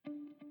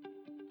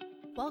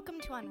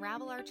Welcome to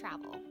Unravel Our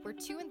Travel, where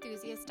two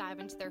enthusiasts dive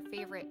into their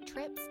favorite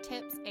trips,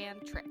 tips, and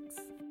tricks.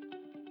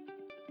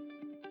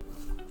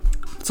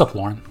 What's up,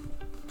 Lauren?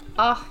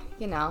 Oh,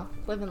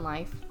 living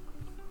life.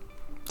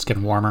 It's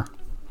getting warmer.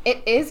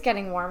 It is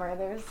getting warmer.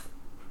 There's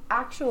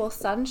actual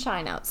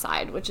sunshine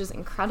outside, which is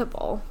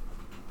incredible.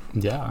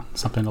 Yeah,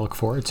 something to look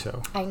forward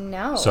to. I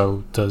know.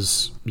 So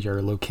does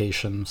your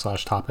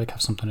location/topic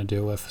have something to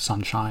do with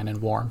sunshine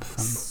and warmth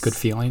and good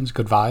feelings,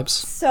 good vibes?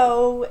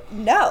 So,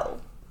 no.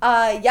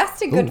 Yes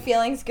to good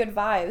feelings, good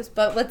vibes.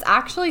 But what's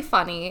actually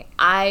funny,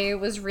 I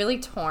was really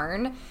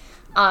torn.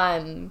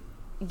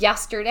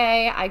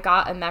 Yesterday, I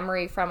got a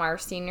memory from our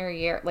senior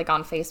year, like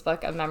on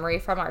Facebook, a memory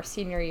from our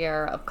senior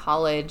year of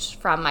college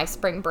from my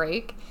spring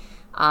break,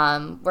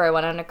 where I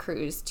went on a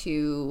cruise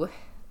to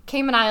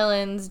Cayman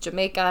Islands,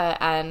 Jamaica,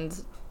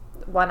 and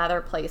one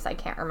other place I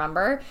can't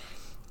remember.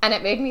 And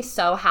it made me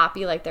so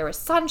happy. Like, there was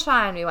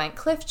sunshine, we went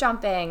cliff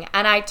jumping,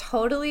 and I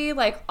totally,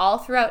 like, all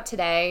throughout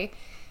today,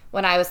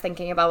 when I was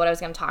thinking about what I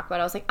was going to talk about,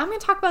 I was like, I'm going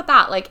to talk about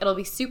that. Like, it'll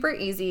be super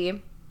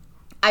easy.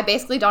 I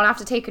basically don't have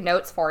to take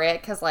notes for it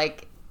because,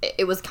 like,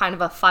 it was kind of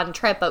a fun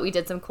trip, but we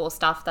did some cool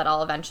stuff that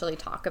I'll eventually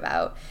talk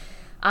about.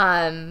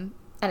 And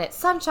it's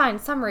sunshine,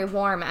 summery,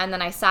 warm. And then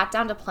I sat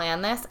down to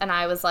plan this, and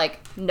I was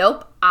like,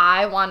 nope,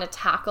 I want to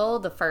tackle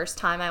the first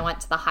time I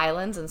went to the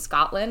Highlands in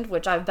Scotland,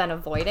 which I've been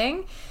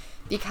avoiding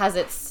because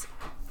it's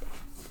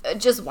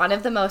just one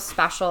of the most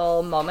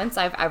special moments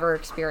I've ever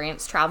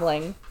experienced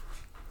traveling.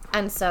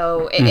 And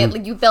so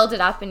you build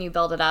it up and you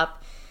build it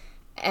up.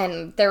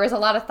 And there was a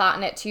lot of thought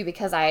in it, too,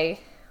 because I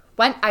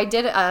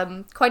did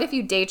quite a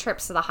few day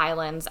trips to the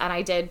Highlands, and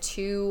I did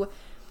two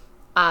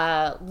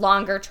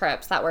longer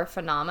trips that were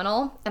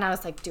phenomenal. And I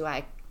was like, do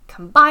I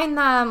combine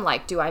them?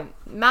 Like, do I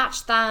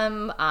match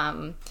them?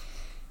 And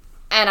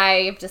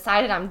I've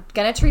decided I'm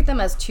going to treat them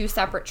as two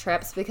separate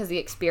trips because the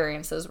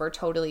experiences were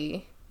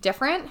totally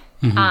different.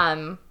 So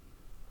I'm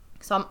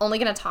only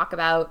going to talk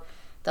about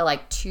the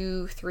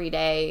 2-3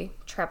 day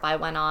trip I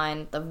went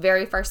on the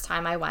very first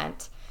time I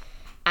went.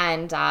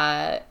 And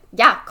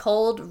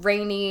cold,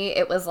 rainy.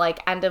 It was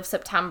end of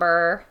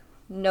September,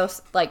 no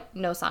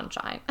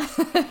sunshine.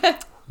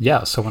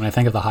 Yeah, so when I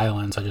think of the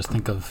Highlands, I just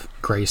think of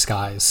gray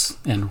skies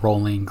and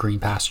rolling green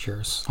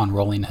pastures on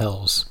rolling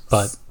hills.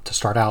 But to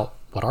start out,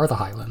 what are the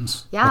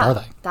Highlands? Yeah, what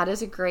are they? That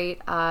is a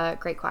great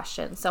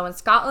question. So in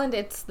Scotland,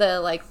 it's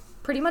the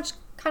pretty much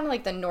kind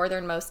of the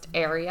northernmost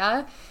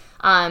area.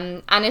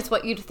 And it's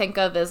what you'd think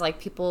of as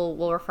people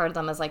will refer to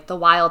them as the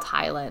Wild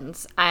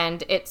Highlands.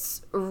 And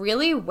it's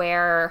really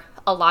where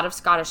a lot of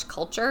Scottish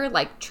culture,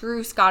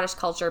 true Scottish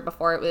culture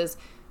before it was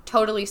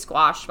totally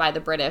squashed by the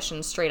British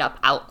and straight up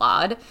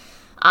outlawed,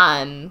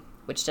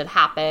 which did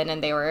happen.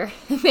 And they were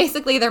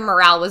basically their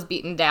morale was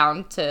beaten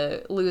down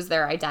to lose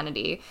their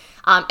identity.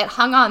 It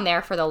hung on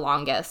there for the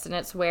longest. And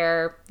it's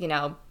where,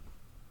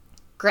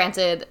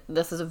 granted,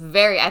 this is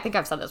I think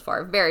I've said this before,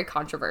 a very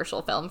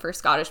controversial film for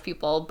Scottish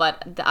people,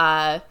 but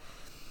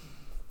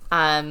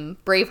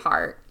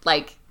Braveheart,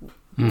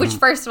 which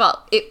first of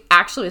all, it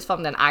actually was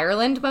filmed in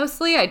Ireland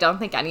mostly. I don't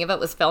think any of it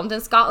was filmed in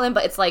Scotland,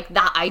 but it's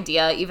that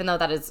idea, even though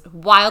that is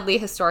wildly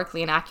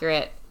historically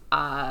inaccurate,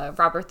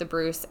 Robert the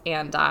Bruce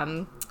and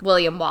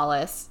William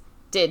Wallace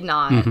did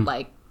not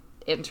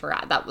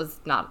interact. That was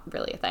not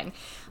really a thing.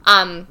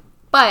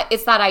 But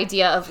it's that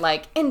idea of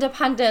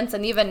independence,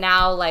 and even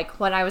now,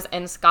 when I was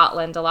in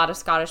Scotland, a lot of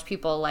Scottish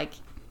people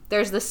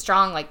there's this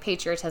strong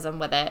patriotism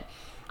with it.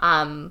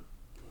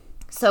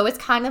 So it's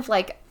kind of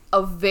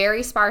a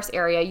very sparse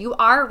area. You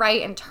are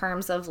right in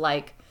terms of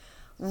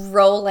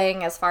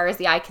rolling as far as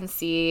the eye can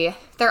see.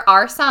 There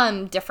are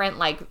some different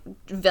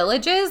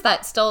villages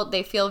that still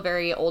they feel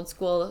very old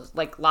school,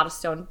 a lot of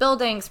stone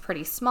buildings,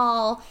 pretty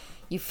small.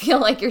 You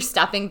feel you're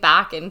stepping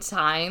back in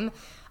time.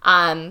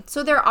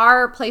 So there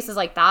are places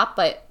like that,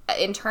 but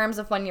in terms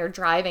of when you're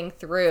driving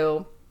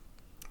through,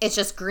 it's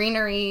just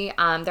greenery.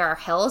 There are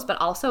hills, but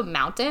also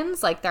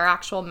mountains. There are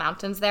actual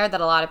mountains there that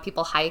a lot of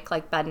people hike,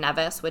 like Ben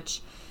Nevis,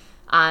 which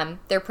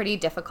they're pretty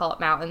difficult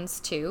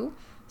mountains too.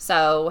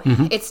 So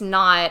it's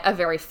not a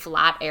very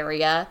flat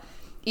area.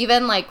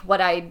 Even what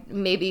I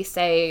maybe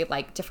say,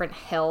 different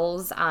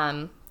hills,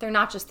 they're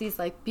not just these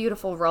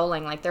beautiful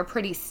rolling, they're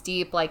pretty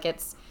steep.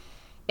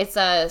 It's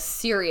a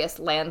serious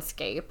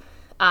landscape.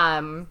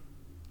 And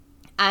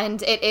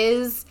it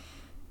is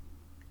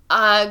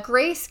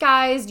gray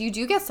skies. You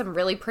do get some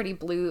really pretty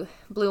blue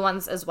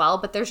ones as well,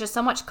 but there's just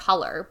so much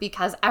color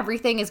because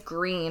everything is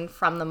green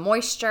from the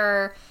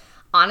moisture.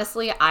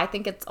 Honestly, I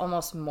think it's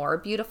almost more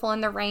beautiful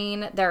in the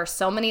rain. There are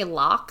so many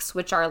lochs,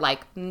 which are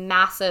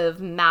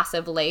massive,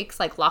 massive lakes,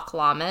 like Loch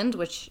Lomond,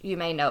 which you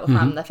may know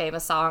from the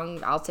famous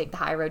song, I'll Take the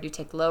High Road, You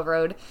Take the Low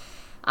Road.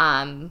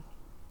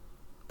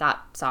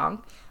 That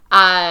song.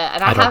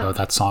 And I don't know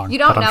that song. You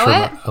don't but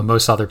I'm know sure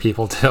most other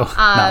people do.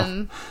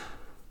 No.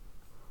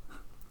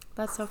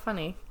 That's so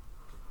funny.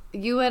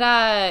 you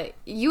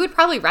would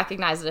probably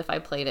recognize it if I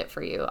played it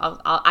for you.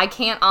 I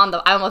can't on the.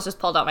 I almost just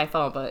pulled out my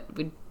phone, but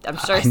I'm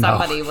sure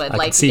somebody would I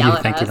like see yell you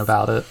at thinking us.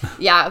 about it.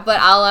 Yeah, but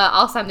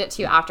I'll send it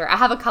to you after. I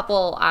have a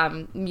couple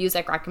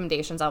music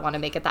recommendations I want to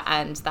make at the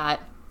end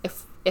that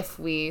if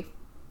we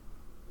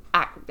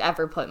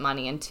ever put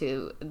money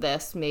into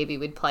this, maybe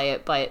we'd play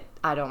it, but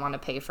I don't want to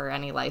pay for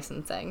any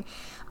licensing.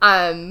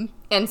 And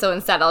so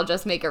instead I'll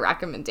just make a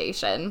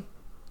recommendation.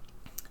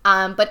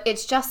 But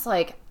it's just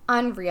like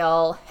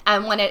unreal.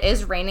 And when it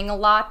is raining a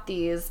lot,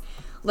 these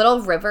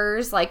little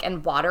rivers like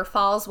and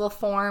waterfalls will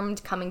form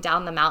coming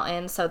down the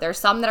mountain. So there's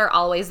some that are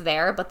always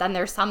there, but then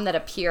there's some that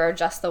appear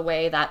just the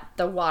way that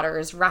the water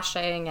is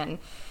rushing, and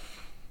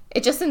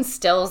it just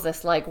instills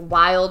this like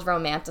wild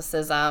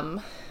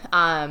romanticism.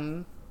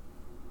 And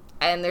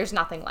there's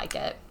nothing like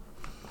it.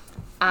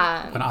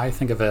 When I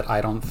think of it,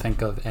 I don't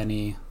think of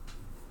any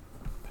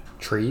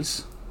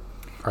trees.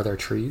 Are there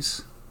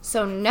trees?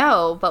 So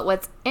no, but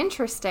what's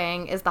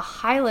interesting is the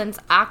Highlands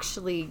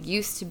actually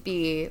used to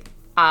be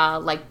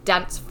like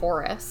dense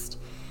forest.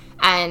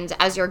 And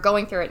as you're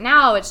going through it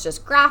now, it's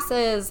just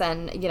grasses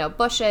and,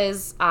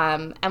 bushes.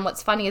 And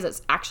what's funny is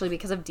it's actually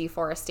because of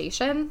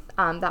deforestation.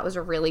 That was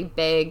a really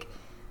big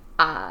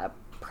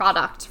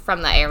product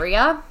from the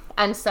area.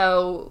 And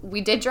so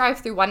we did drive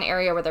through one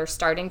area where they're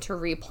starting to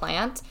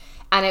replant.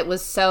 And it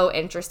was so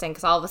interesting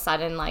because all of a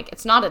sudden, like,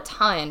 it's not a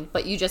ton,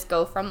 but you just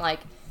go from, like,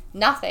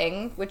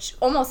 nothing, which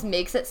almost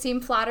makes it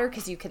seem flatter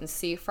because you can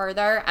see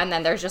further. And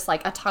then there's just,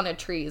 like, a ton of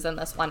trees in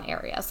this one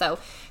area. So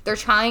they're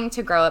trying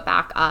to grow it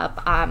back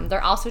up.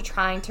 They're also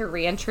trying to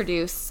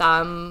reintroduce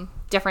some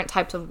different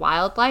types of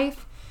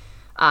wildlife.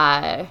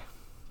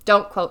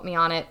 Don't quote me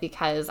on it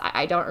because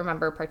I don't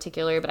remember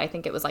particularly, but I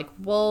think it was like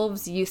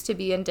wolves used to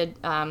be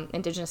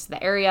indigenous to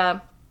the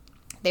area.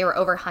 They were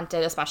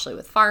overhunted, especially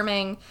with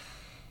farming.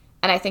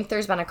 And I think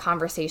there's been a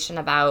conversation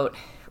about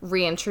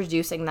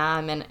reintroducing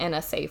them in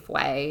a safe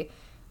way.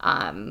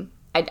 I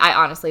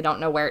honestly don't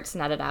know where it's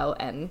netted out,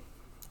 and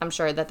I'm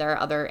sure that there are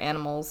other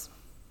animals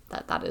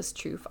that is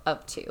true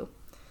of too.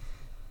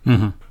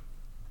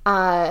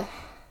 Mm-hmm.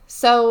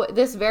 So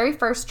this very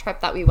first trip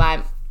that we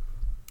went,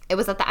 it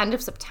was at the end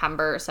of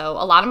September, so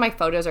a lot of my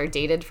photos are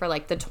dated for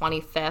like the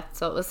 25th,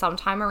 so it was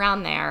sometime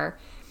around there.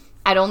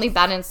 I'd only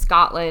been in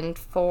Scotland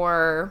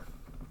for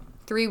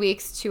 3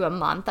 weeks to a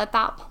month at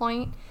that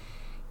point,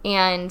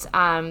 and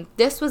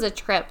this was a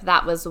trip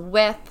that was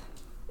with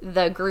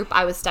the group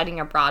I was studying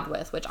abroad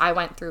with, which I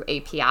went through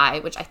API,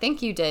 which I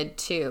think you did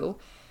too.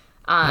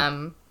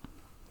 And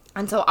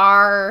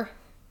so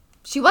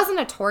she wasn't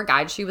a tour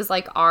guide, she was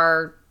like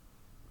our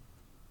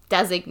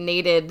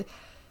designated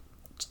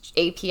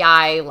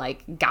API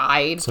like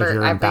guide for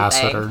everything.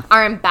 Ambassador.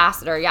 Our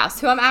ambassador,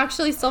 yes, who I'm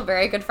actually still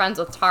very good friends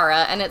with,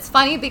 Tara. And it's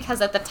funny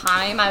because at the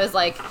time I was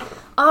like,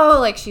 oh,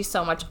 like she's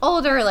so much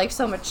older, like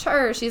so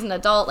mature, she's an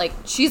adult, like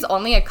she's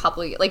only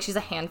she's a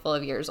handful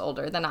of years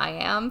older than I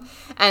am.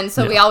 And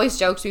so we always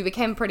joked, we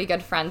became pretty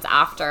good friends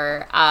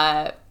after.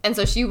 And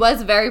so she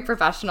was very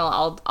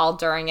professional all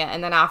during it.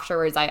 And then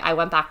afterwards, I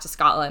went back to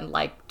Scotland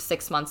like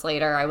 6 months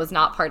later. I was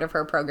not part of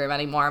her program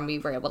anymore, and we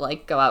were able to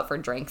like go out for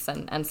drinks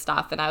and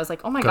stuff. And I was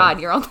like, oh my God,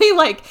 you're only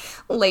like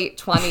late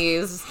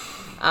 20s.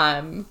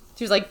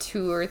 She was like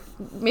 2 or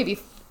maybe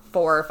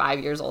 4 or 5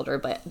 years older,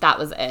 but that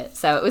was it.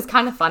 So it was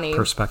kind of funny.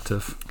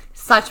 Perspective.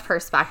 Such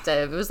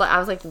perspective. It was like, I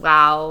was like,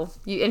 wow.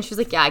 And she was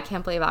like, yeah, I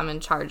can't believe I'm in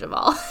charge of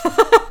all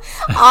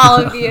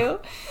of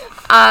you.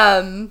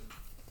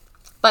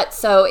 But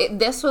so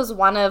this was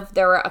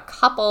there were a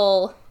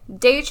couple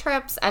day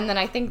trips, and then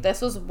I think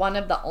this was one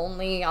of the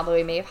only, although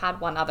we may have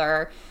had one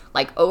other,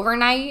 like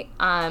overnight.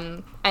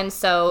 And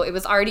so it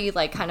was already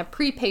like kind of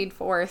prepaid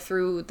for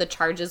through the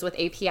charges with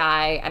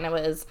API, and it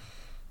was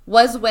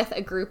with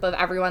a group of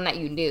everyone that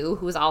you knew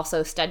who was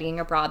also studying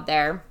abroad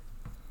there,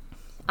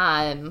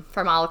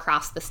 from all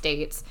across the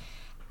States.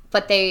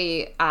 But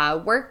they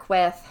work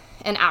with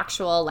an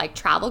actual like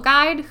travel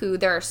guide who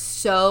there are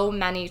so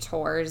many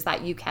tours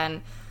that you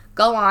can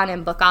go on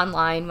and book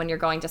online when you're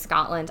going to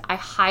Scotland. I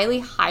highly,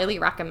 highly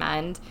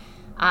recommend.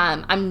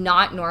 I'm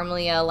not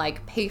normally a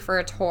like pay for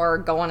a tour,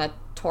 go on a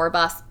tour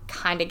bus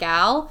kind of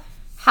gal.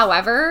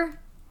 However,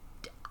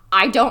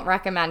 I don't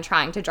recommend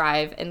trying to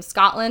drive in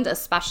Scotland,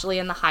 especially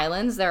in the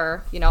Highlands.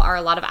 There are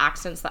a lot of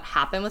accidents that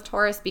happen with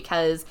tourists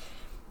because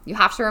you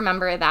have to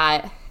remember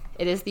that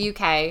it is the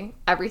UK.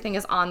 Everything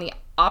is on the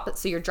opposite.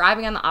 So you're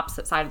driving on the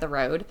opposite side of the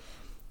road.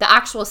 The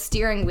actual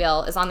steering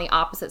wheel is on the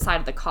opposite side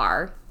of the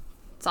car.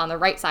 It's on the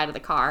right side of the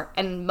car,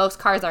 and most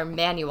cars are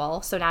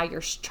manual, so now you're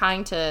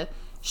trying to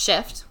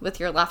shift with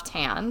your left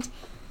hand,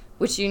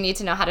 which you need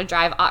to know how to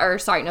drive,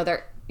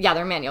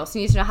 they're manual, so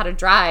you need to know how to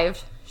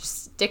drive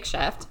stick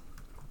shift.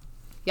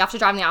 You have to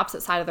drive on the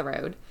opposite side of the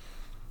road.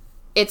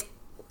 It's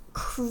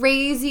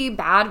crazy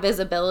bad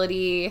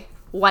visibility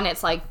when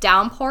it's like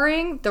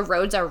downpouring. The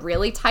roads are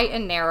really tight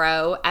and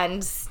narrow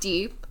and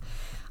steep.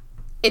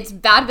 It's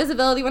bad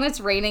visibility when it's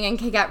raining and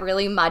can get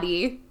really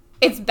muddy.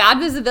 It's bad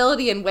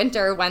visibility in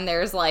winter when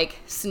there's like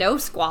snow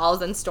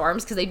squalls and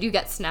storms, because they do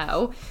get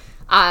snow.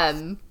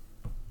 And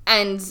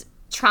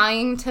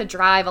trying to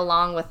drive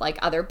along with like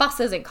other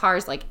buses and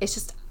cars, like it's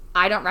just,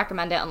 I don't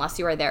recommend it unless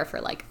you are there for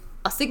like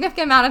a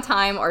significant amount of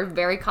time or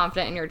very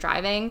confident in your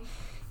driving.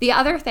 The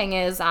other thing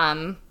is,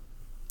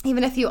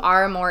 even if you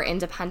are a more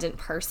independent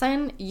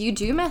person, you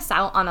do miss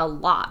out on a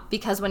lot,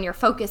 because when you're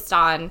focused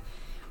on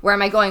where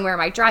am I going, where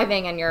am I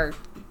driving, and you're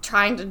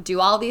trying to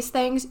do all these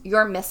things,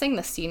 you're missing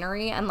the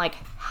scenery. And like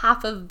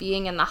half of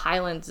being in the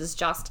Highlands is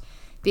just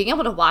being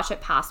able to watch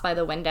it pass by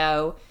the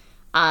window.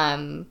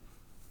 And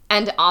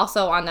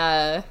also on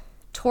a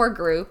tour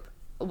group,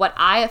 what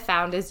I have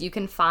found is you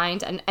can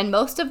find, and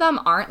most of them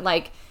aren't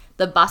like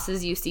the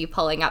buses you see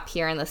pulling up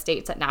here in the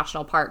States at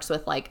national parks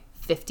with like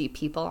 50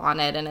 people on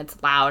it and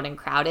it's loud and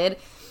crowded.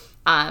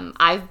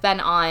 I've been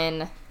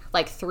on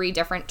like 3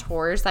 different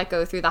tours that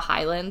go through the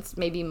Highlands,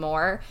 maybe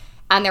more,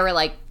 and there were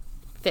like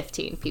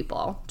 15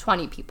 people,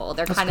 20 people.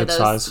 They're kind of those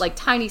size, like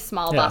tiny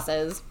small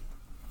buses.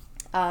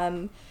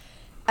 And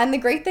the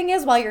great thing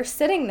is, while you're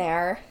sitting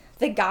there,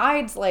 the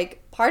guides, like,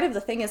 part of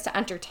the thing is to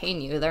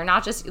entertain you. They're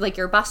not just like,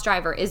 your bus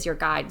driver is your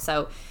guide,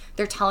 so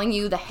they're telling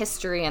you the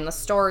history and the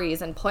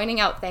stories and pointing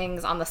out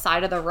things on the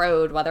side of the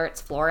road, whether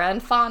it's flora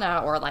and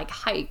fauna or like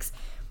hikes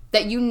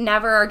that you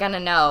never are going to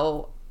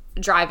know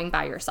driving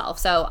by yourself.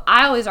 So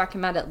I always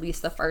recommend at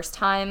least the first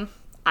time.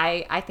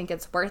 I think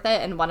it's worth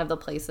it, and one of the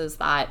places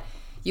that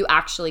you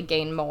actually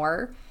gain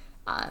more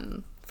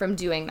from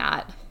doing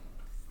that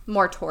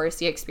more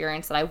touristy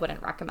experience that I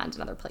wouldn't recommend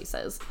in other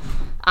places.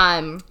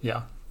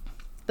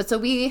 But so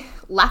we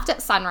left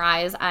at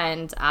sunrise,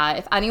 and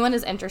if anyone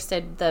is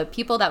interested, the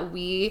people that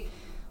we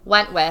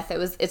went with,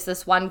 it's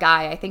this one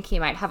guy. I think he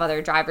might have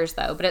other drivers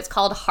though, but it's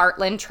called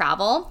Heartland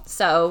Travel.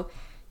 So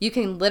you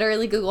can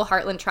literally Google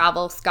Heartland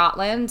Travel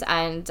Scotland,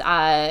 and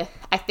I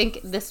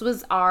think this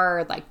was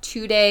our like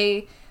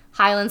 2-day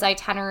Highlands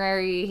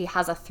itinerary. He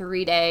has a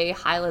 3-day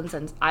Highlands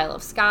and Isle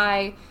of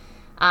Skye.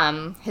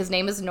 His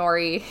name is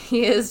Nori.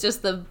 He is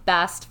just the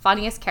best,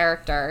 funniest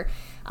character.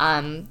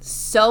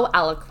 So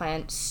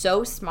eloquent,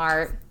 so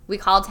smart. We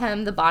called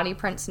him the Bonnie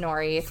Prince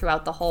Nori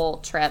throughout the whole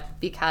trip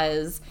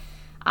because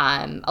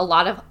a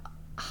lot of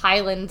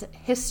Highland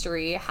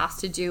history has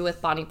to do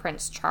with Bonnie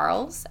Prince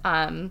Charles,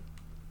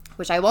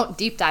 which I won't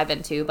deep dive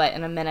into, but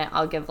in a minute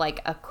I'll give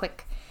like a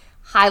quick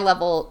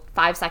high-level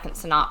 5-second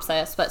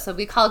synopsis. But so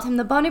we called him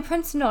the Bonnie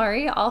Prince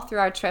Nori all through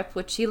our trip,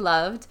 which he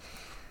loved.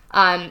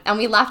 And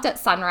we left at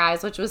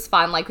sunrise, which was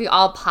fun. Like, we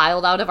all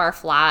piled out of our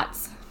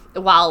flats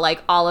while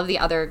like all of the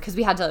other, because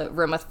we had to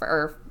room with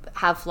or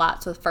have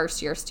flats with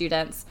first-year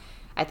students.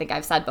 I think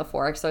I've said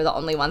before, because they're the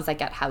only ones that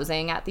get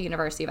housing at the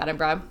University of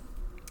Edinburgh.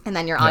 And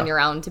then you're on your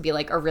own to be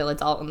like a real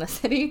adult in the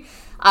city.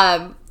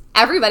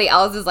 Everybody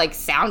else is like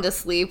sound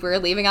asleep. We were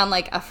leaving on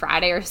like a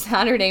Friday or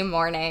Saturday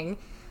morning.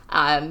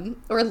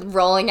 We're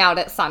rolling out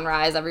at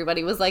sunrise.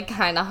 Everybody was like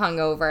kind of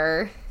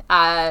hungover.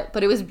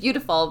 But it was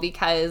beautiful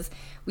because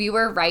we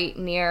were right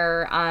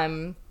near,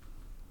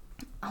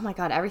 oh my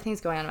God,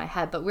 everything's going on in my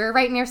head. But we were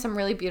right near some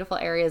really beautiful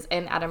areas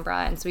in Edinburgh.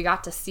 And so we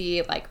got to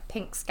see like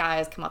pink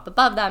skies come up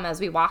above them as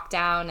we walked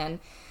down. And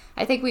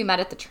I think we met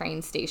at the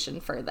train station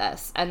for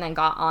this and then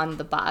got on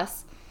the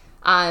bus.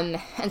 And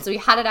so we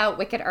headed out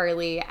wicked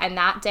early, and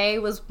that day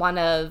was one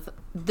of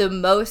the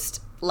most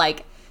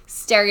like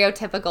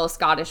stereotypical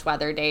Scottish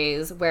weather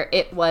days, where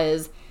it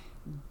was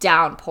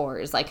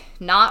downpours, like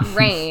not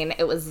rain,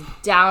 it was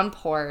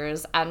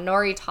downpours. And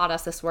Nori taught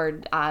us this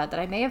word that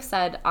I may have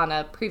said on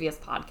a previous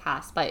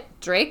podcast, but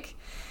drake,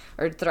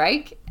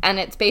 and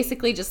it's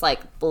basically just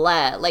like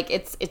bleh, like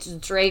it's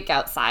drake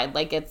outside.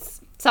 Like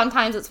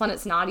sometimes it's when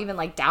it's not even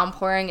like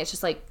downpouring, it's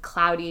just like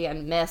cloudy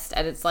and mist,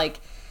 and it's like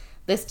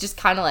this just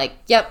kind of like,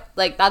 yep,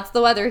 like that's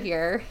the weather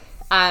here.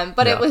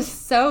 But it was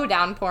so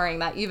downpouring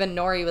that even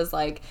Nori was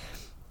like,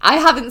 I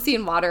haven't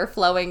seen water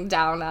flowing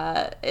down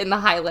in the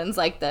Highlands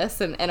like this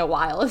in a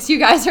while. So you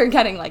guys are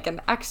getting like an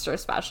extra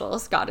special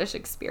Scottish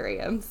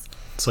experience.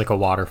 It's like a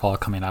waterfall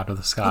coming out of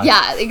the sky.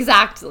 Yeah,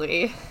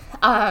 exactly.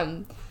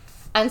 And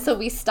so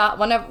we stopped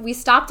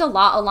a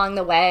lot along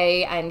the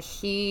way, and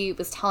he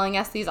was telling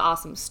us these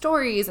awesome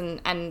stories,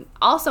 and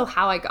also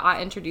how I got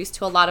introduced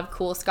to a lot of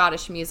cool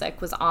Scottish music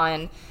was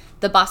on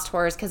the bus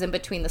tours, because in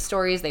between the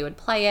stories they would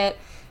play it.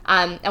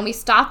 And we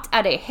stopped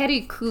at a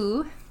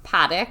Heriku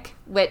paddock,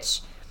 which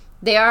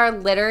they are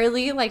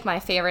literally like my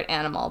favorite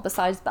animal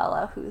besides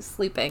Bella, who's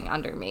sleeping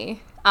under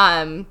me.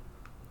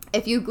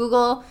 If you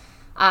Google,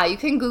 you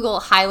can Google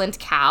Highland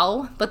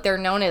cow, but they're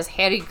known as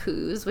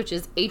Herikus, which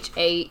is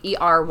Hayrycoo.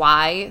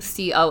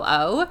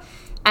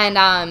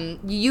 And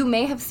you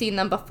may have seen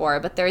them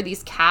before, but they're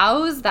these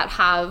cows that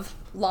have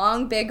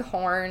long, big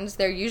horns.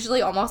 They're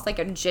usually almost like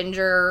a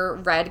ginger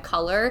red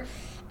color,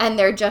 and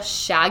they're just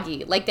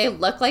shaggy. Like, they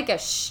look like a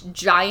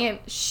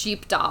giant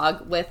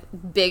sheepdog with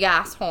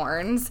big-ass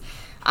horns.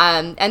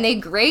 And they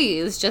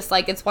graze just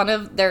like it's one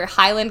of their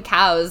Highland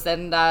cows,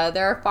 and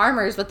they're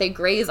farmers, but they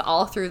graze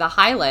all through the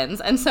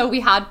Highlands. And so we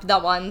had the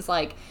ones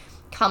like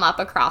come up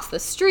across the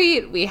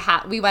street. We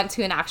went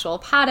to an actual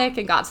paddock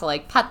and got to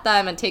like pet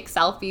them and take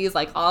selfies,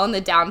 like all in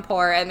the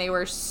downpour, and they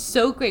were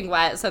soaking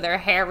wet, so their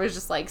hair was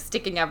just like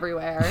sticking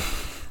everywhere.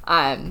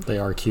 They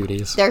are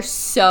cuties. They're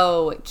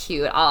so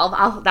cute.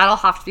 That'll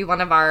have to be one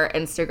of our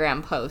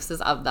Instagram posts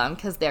is of them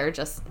because they're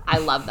just, I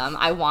love them.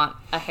 I want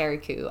a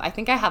hariku. I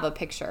think I have a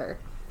picture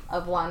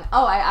of one.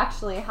 Oh, I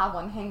actually have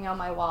one hanging on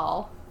my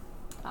wall.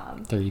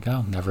 There you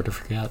go. Never to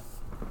forget.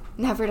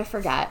 Never to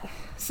forget.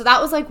 So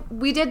that was like,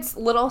 we did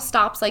little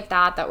stops like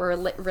that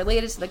were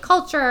related to the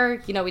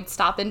culture. You know, we'd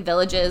stop in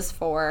villages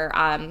for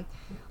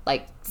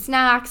like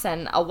snacks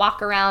and a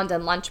walk around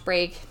and lunch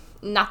break.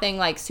 Nothing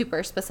like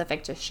super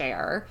specific to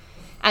share.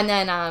 And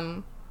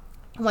then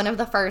one of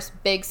the first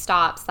big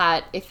stops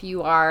that if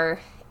you are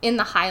in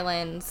the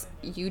Highlands,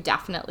 you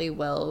definitely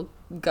will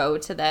go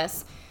to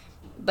this.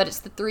 But it's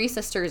the Three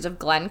Sisters of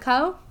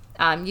Glencoe.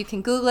 You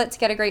can Google it to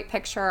get a great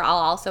picture. I'll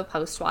also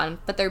post one.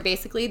 But they're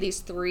basically these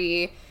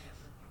 3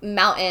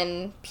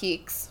 mountain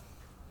peaks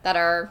that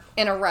are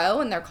in a row,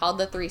 and they're called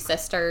the Three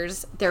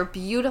Sisters. They're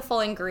beautiful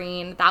and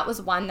green. That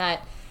was one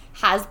that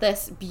has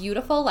this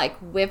beautiful like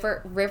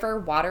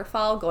river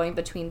waterfall going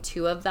between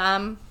 2 of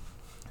them.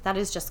 That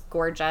is just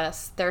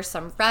gorgeous. There's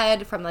some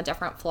red from the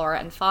different flora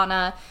and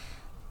fauna.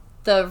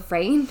 The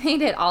rain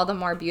made it all the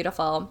more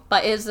beautiful,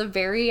 but it is a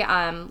very,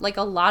 like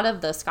a lot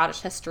of the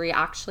Scottish history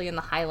actually in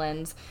the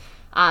Highlands,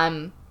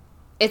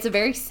 it's a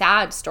very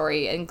sad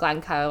story in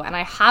Glencoe, and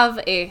I have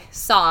a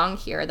song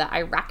here that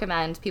I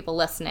recommend people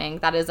listening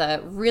that is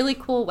a really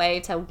cool way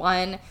to,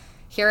 one,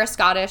 hear a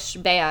Scottish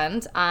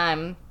band,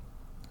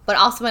 but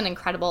also an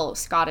incredible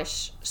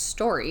Scottish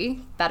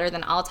story, better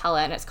than I'll tell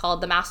it, and it's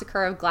called The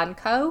Massacre of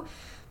Glencoe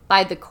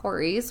by the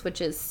Corries,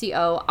 which is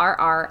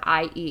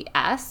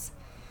Corries.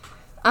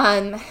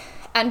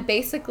 And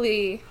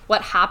basically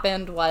what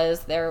happened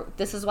was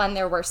this is when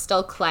there were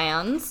still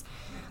clans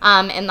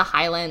in the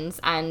Highlands,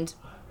 and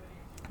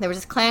there was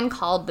this clan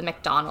called the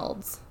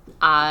MacDonalds.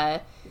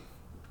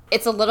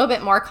 It's a little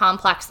bit more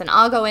complex than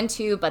I'll go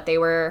into, but they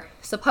were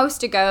supposed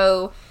to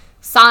go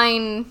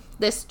sign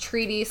this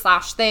treaty /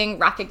 thing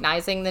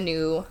recognizing the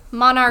new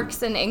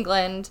monarchs in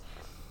England.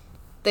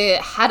 The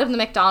head of the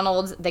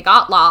MacDonalds, they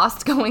got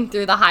lost going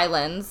through the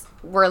Highlands.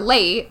 We're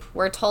late.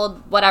 We're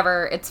told,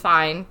 whatever, it's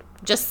fine.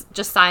 Just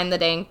sign the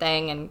dang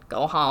thing and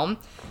go home.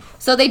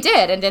 So they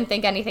did and didn't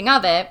think anything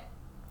of it.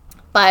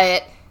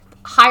 But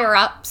higher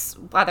ups,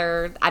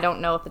 whether, I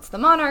don't know if it's the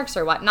monarchs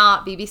or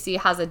whatnot, BBC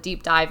has a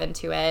deep dive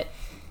into it,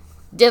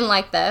 didn't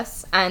like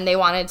this, and they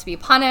wanted to be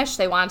punished.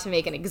 They wanted to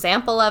make an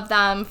example of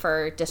them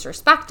for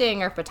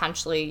disrespecting or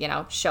potentially, you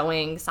know,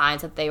 showing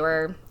signs that they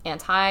were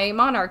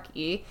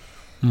anti-monarchy.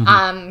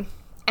 Mm-hmm.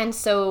 And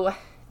so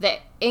the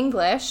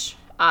English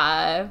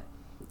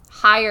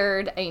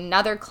hired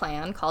another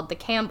clan called the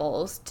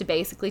Campbells to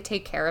basically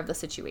take care of the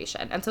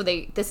situation. And so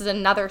this is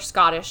another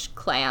Scottish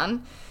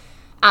clan.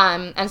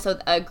 And so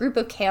a group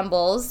of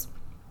Campbells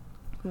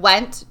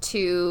went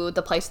to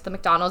the place the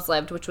MacDonalds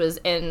lived, which was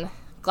in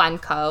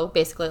Glencoe,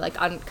 basically like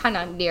kind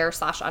of near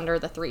 / under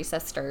the Three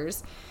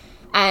Sisters.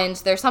 And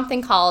there's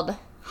something called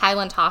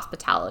Highland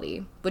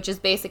hospitality, which is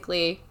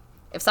basically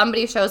if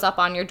somebody shows up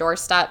on your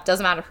doorstep,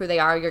 doesn't matter who they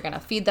are, you're going to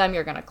feed them,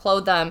 you're going to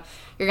clothe them,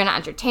 you're going to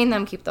entertain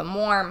them, keep them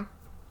warm.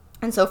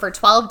 And so for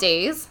 12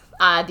 days,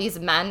 these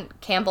men,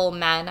 Campbell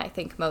men, I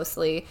think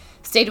mostly,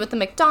 stayed with the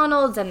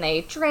MacDonalds, and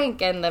they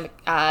drank, and the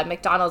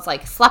MacDonalds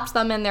like kept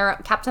them in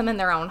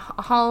their own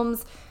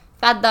homes,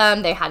 fed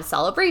them, they had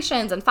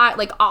celebrations and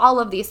like all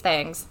of these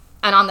things.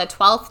 And on the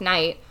 12th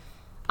night,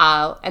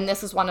 and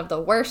this is one of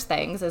the worst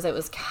things, is it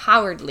was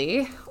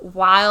cowardly.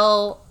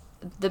 While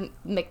the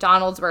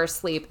MacDonalds were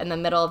asleep, in the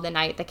middle of the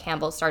night, the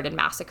Campbells started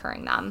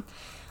massacring them.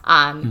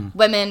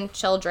 Women,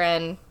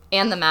 children,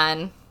 and the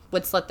men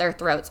would slit their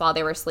throats while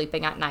they were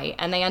sleeping at night.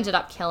 And they ended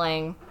up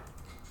killing,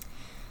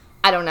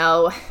 I don't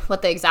know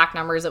what the exact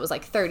numbers, it was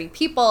like 30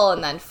 people,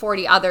 and then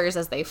 40 others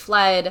as they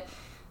fled,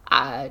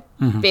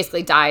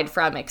 basically died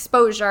from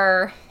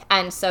exposure.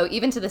 And so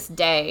even to this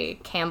day,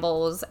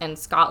 Campbells in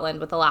Scotland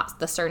with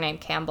the surname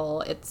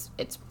Campbell, it's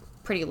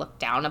pretty looked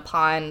down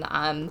upon.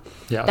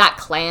 That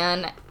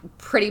clan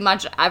pretty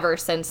much ever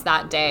since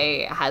that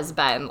day has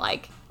been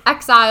like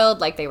exiled,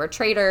 like they were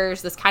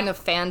traitors, this kind of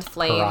fanned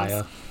flames.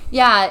 Pariah.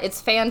 Yeah, it's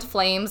fanned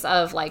flames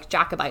of like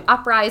Jacobite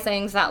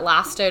uprisings that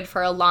lasted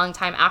for a long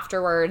time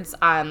afterwards.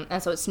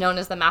 And so it's known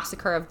as the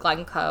Massacre of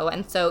Glencoe.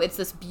 And so it's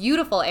this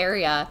beautiful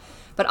area,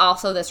 but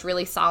also this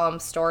really solemn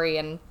story.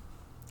 And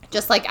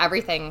just like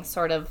everything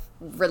sort of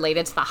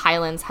related to the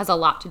Highlands has a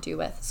lot to do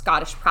with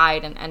Scottish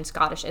pride and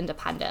Scottish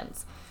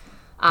independence.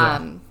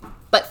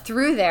 But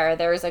through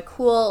there's a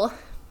cool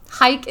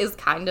hike, is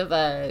kind of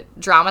a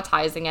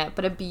dramatizing it,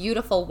 but a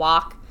beautiful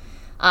walk.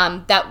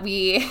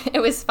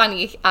 It was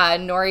funny.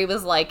 Nori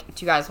was like,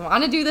 do you guys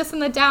want to do this in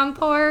the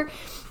downpour?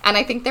 And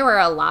I think there were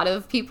a lot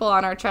of people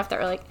on our trip that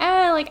were like,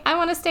 I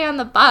want to stay on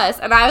the bus.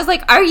 And I was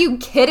like, are you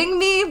kidding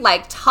me?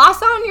 Like,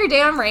 toss on your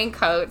damn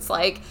raincoats.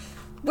 Like,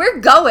 we're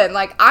going.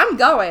 Like, I'm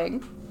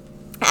going.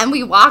 And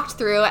we walked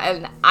through,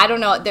 and I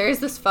don't know, there's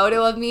this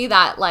photo of me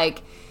that,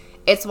 like,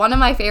 it's one of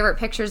my favorite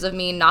pictures of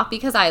me, not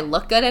because I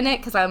look good in it,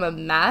 because I'm a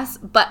mess,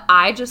 but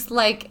I just,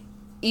 like,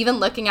 even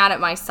looking at it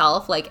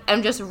myself, like,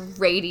 I'm just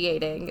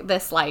radiating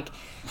this, like,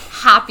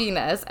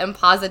 happiness and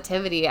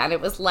positivity. And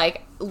it was,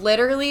 like,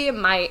 literally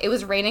it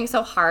was raining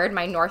so hard,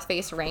 my North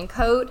Face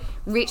raincoat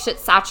reached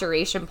its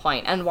saturation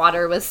point and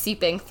water was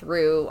seeping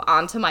through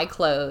onto my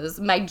clothes.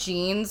 My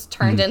jeans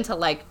turned into,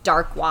 like,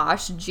 dark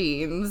wash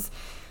jeans.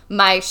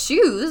 My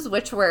shoes,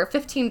 which were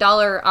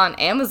 $15 on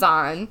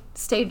Amazon,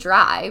 stayed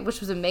dry, which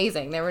was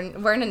amazing. They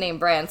weren't a name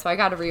brand, so I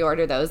got to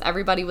reorder those.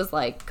 Everybody was,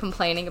 like,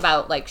 complaining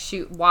about, like,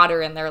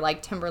 water in their,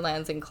 like,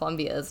 Timberlands and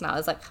Columbias, and I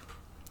was like,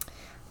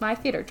 my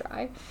feet are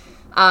dry.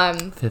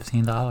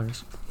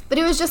 $15. But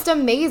it was just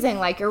amazing.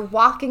 Like, you're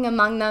walking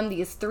among them.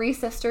 These three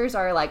sisters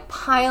are, like,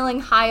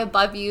 piling high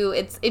above you.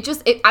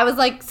 I was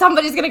like,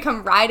 somebody's going to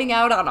come riding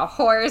out on a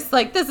horse.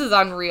 Like, this is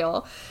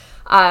unreal.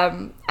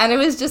 And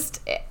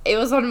it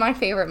was one of my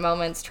favorite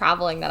moments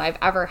traveling that I've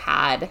ever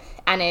had.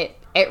 And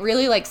it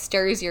really, like,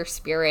 stirs your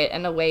spirit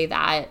in a way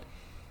that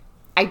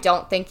I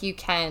don't think you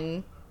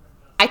can.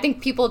 I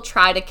think people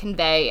try to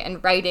convey in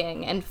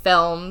writing and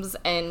films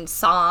and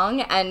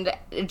song, and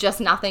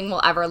just nothing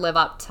will ever live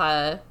up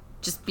to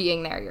just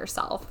being there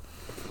yourself.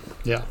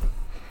 Yeah.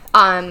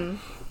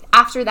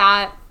 After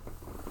that,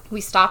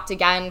 we stopped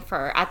again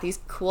at these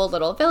cool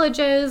little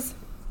villages.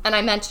 And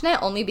I mention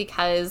it only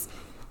because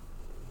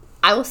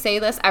I will say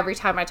this every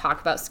time I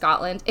talk about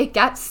Scotland. It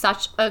gets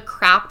such a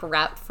crap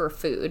rep for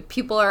food.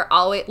 People are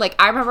always, like,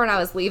 I remember when I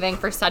was leaving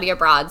for study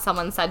abroad,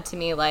 someone said to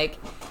me, like,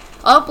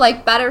 oh,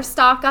 like, better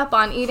stock up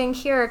on eating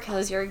here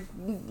because you're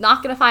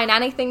not going to find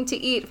anything to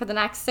eat for the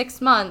next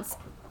 6 months.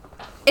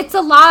 It's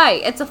a lie.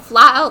 It's a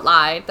flat out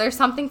lie. There's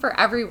something for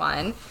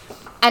everyone.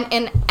 And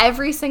in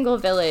every single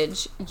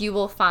village, you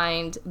will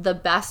find the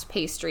best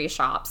pastry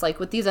shops, like,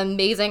 with these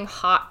amazing,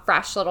 hot,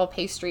 fresh little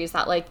pastries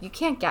that, like, you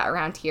can't get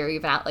around here,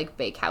 even at, like,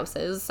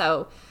 bakehouses.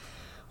 So,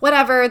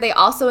 whatever. They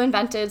also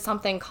invented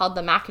something called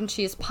the mac and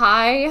cheese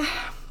pie,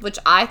 which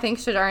I think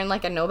should earn,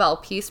 like, a Nobel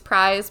Peace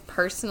Prize,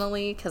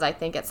 personally, because I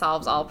think it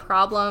solves all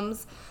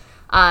problems.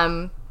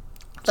 But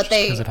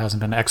because it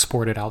hasn't been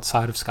exported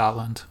outside of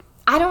Scotland.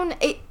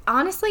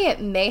 Honestly, it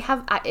may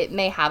have,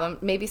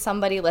 maybe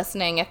somebody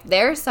listening, if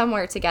there's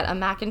somewhere to get a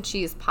mac and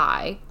cheese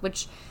pie,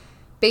 which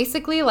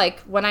basically, like,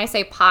 when I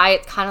say pie,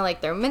 it's kind of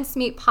like they're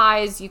mincemeat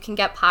pies. You can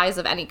get pies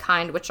of any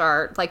kind, which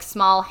are, like,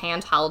 small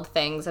handheld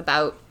things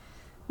about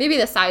maybe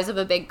the size of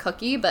a big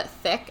cookie, but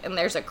thick, and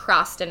there's a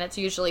crust, and it's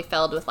usually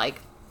filled with,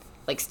 like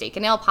steak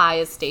and ale pie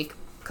is steak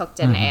cooked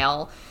in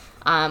ale.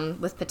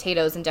 With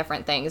potatoes and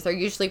different things. They're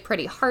usually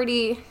pretty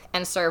hearty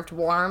and served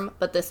warm,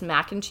 but this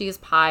mac and cheese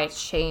pie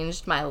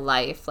changed my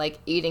life. Like,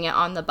 eating it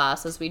on the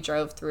bus as we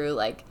drove through,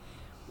 like,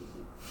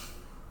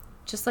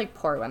 just, like,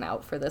 pour one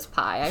out for this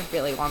pie. I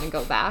really want to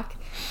go back.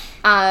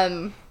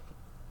 And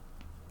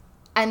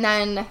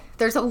then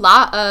there's a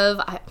lot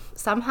of,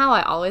 somehow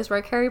I always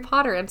work Harry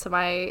Potter into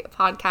my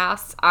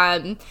podcasts.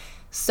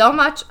 So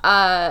much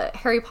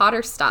Harry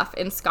Potter stuff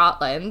in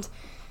Scotland.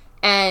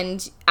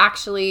 And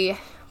actually,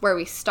 where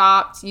we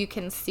stopped, you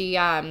can see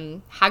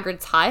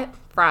Hagrid's hut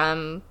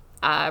from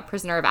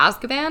Prisoner of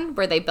Azkaban,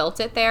 where they built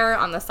it there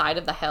on the side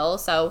of the hill.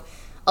 So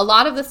a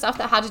lot of the stuff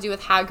that had to do with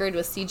Hagrid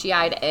was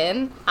CGI'd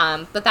in,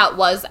 but that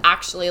was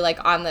actually,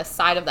 like, on the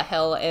side of the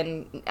hill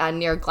in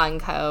near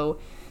Glencoe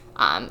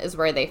is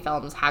where they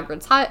filmed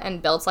Hagrid's hut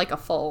and built, like, a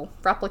full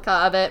replica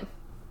of it.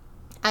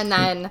 And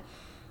then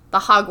the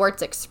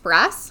Hogwarts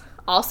Express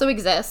also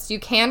exists. You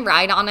can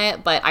ride on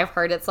it, but I've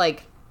heard it's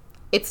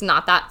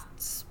not that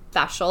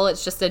special.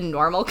 It's just a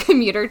normal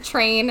commuter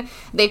train.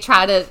 They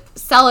try to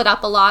sell it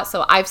up a lot,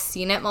 so I've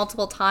seen it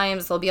multiple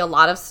times. There'll be a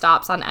lot of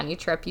stops on any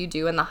trip you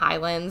do in the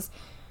Highlands.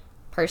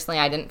 Personally,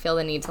 I didn't feel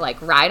the need to,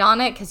 like, ride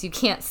on it because you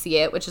can't see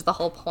it, which is the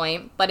whole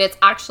point. But it's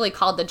actually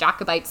called the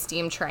Jacobite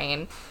Steam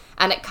Train,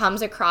 and it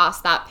comes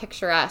across that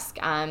picturesque,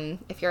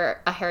 if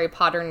you're a Harry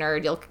Potter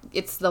nerd,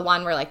 it's the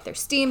one where, like, there's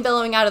steam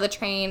billowing out of the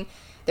train,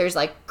 there's,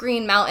 like,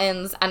 green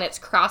mountains, and it's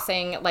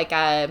crossing, like,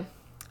 a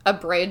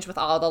bridge with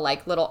all the,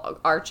 like, little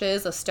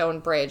arches, a stone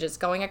bridge is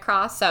going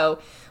across. So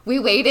we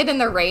waited in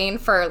the rain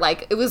for,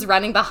 like, it was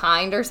running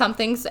behind or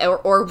something,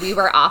 or we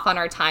were off on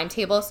our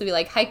timetable. So we,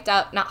 like,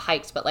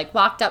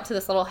 walked up to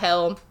this little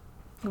hill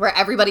where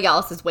everybody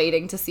else is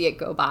waiting to see it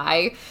go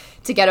by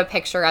to get a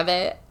picture of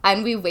it.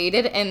 And we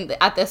waited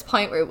at this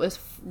point where it was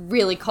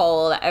really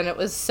cold and it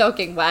was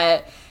soaking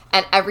wet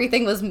and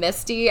everything was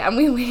misty, and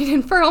we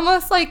waited for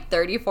almost, like,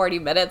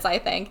 30-40 minutes, I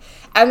think,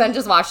 and then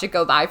just watched it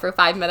go by for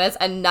 5 minutes,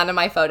 and none of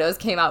my photos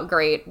came out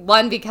great.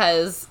 One,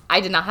 because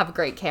I did not have a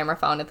great camera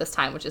phone at this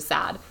time, which is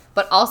sad,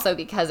 but also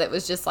because it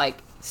was just, like,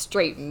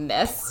 straight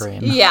mist.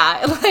 Rain.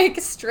 Yeah, like,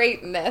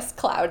 straight mist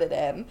clouded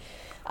in.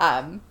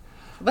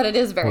 But it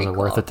is very cool. Was it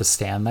worth it to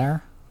stand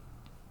there?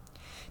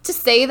 To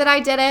say that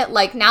I did it,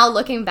 like, now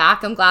looking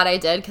back, I'm glad I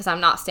did, because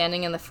I'm not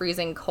standing in the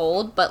freezing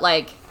cold, but,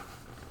 like,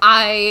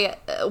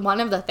 one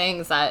of the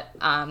things that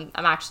I'm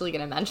actually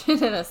going to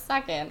mention in a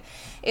second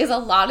is a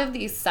lot of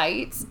these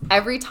sites,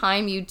 every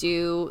time you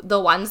do the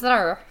ones that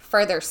are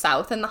further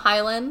south in the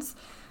Highlands,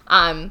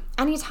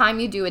 anytime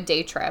you do a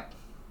day trip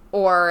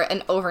or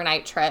an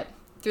overnight trip,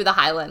 through the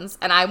Highlands,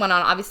 and I went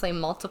on obviously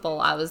multiple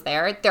while I was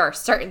there. There are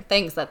certain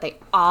things that they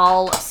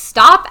all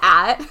stop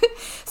at.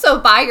 So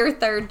by your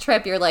third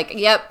trip, you're like,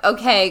 yep,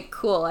 okay,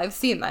 cool, I've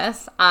seen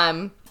this.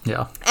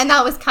 Yeah. And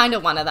that was kind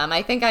of one of them.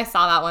 I think I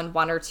saw that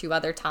one or two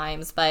other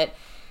times, but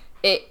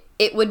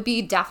it would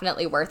be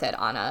definitely worth it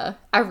on a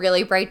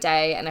really bright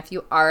day. And if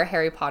you are a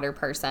Harry Potter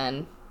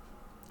person,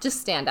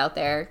 just stand out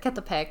there, get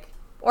the pic.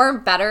 Or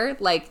better,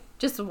 like,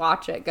 just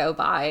watch it go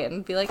by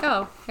and be like,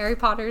 oh, Harry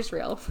Potter's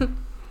real.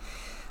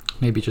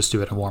 Maybe just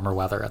do it in warmer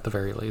weather at the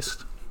very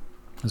least,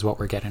 is what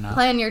we're getting at.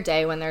 Plan your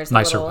day when there's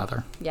nicer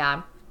weather.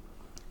 Yeah.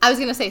 I was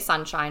going to say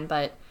sunshine,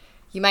 but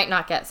you might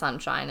not get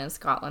sunshine in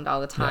Scotland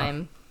all the time.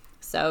 Yeah.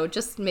 So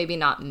just maybe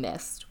not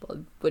mist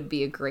would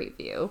be a great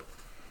view.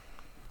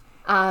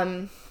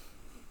 And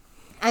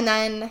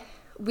then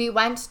we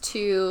went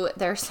to,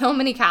 there are so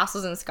many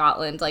castles in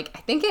Scotland. Like, I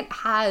think it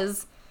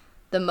has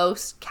the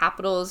most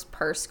capitals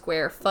per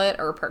square foot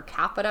or per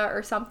capita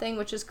or something,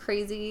 which is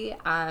crazy.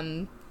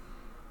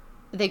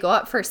 They go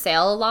up for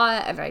sale a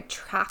lot, and I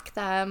track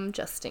them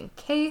just in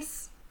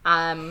case.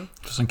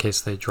 Just in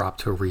case they drop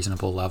to a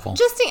reasonable level.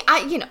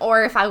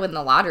 Or if I win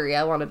the lottery,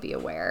 I want to be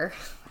aware.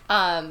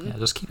 Yeah,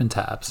 just keeping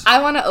tabs.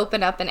 I want to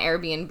open up an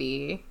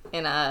Airbnb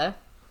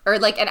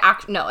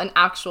an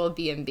actual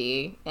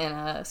B&B in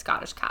a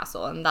Scottish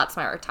castle, and that's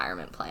my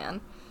retirement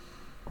plan.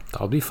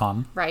 That would be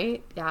fun.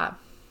 Right? Yeah.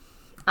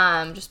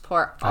 Just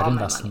pour all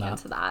my money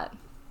into that.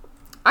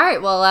 All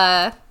right,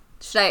 well,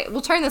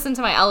 we'll turn this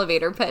into my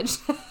elevator pitch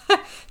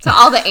to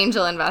all the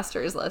angel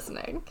investors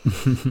listening.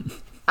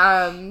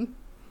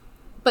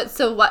 But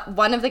so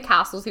one of the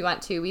castles we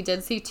went to, we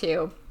did see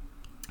two,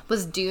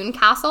 was Doune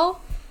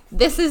Castle.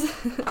 This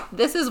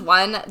is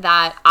one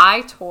that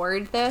I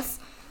toured this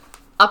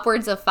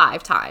upwards of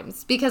 5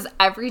 times, because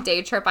every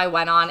day trip I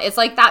went on, it's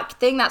like that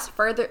thing that's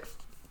far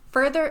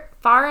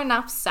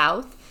enough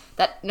south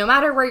that no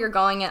matter where you're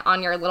going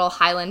on your little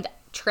Highland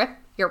trip,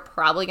 you're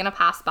probably going to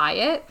pass by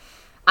it.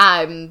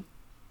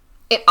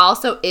 It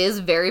also is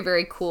very,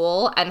 very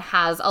cool and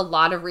has a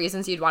lot of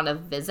reasons you'd want to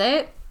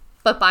visit.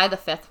 But by the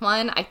 5th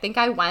one, I think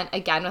I went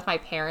again with my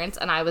parents,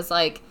 and I was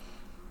like,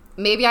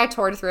 maybe I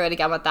toured through it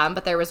again with them,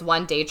 but there was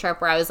one day trip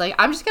where I was like,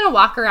 I'm just going to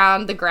walk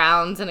around the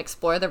grounds and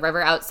explore the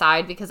river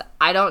outside, because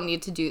I don't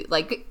need to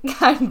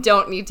I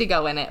don't need to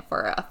go in it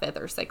for a 5th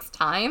or 6th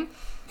time,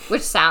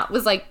 which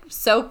was like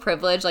so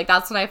privileged. Like,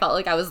 that's when I felt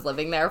like I was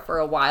living there for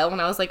a while, when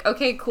I was like,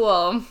 okay,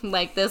 cool.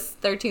 Like this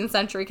 13th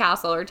century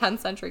castle or 10th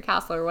century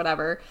castle or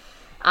whatever.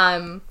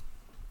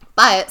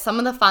 But some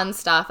of the fun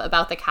stuff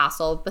about the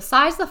castle,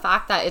 besides the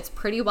fact that it's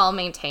pretty well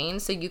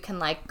maintained, so you can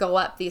like go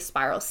up these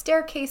spiral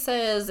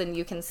staircases and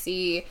you can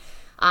see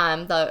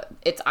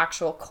its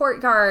actual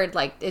courtyard.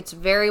 Like, it's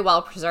very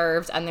well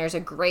preserved, and there's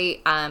a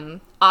great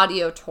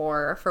audio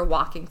tour for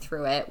walking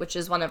through it, which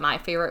is one of my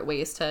favorite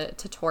ways to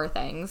tour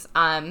things.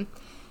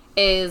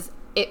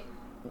 It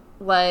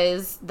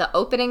was the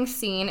opening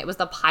scene. It was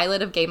the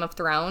pilot of Game of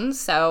Thrones,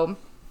 so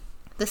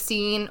the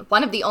scene,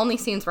 one of the only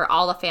scenes where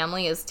all the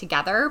family is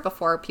together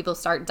before people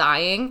start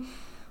dying,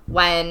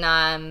 when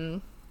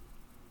oh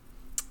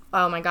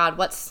my god,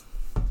 what's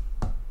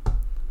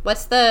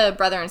the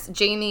brother and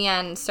Jaime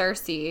and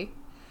Cersei,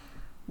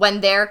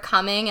 when they're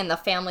coming and the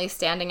family's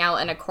standing out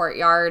in a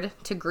courtyard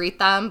to greet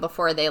them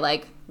before they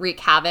like wreak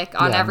havoc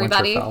on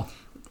everybody. Winterfell.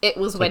 It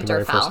was like Winterfell. The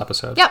very first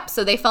episode. Yep.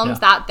 So they filmed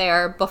that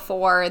there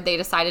before they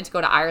decided to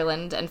go to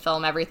Ireland and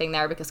film everything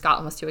there because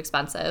Scotland was too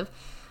expensive.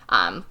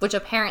 Which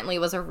apparently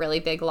was a really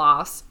big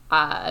loss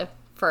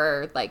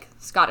for like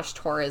Scottish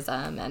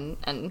tourism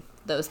and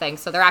those things.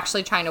 So they're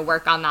actually trying to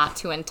work on that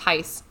to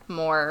entice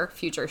more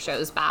future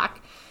shows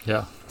back.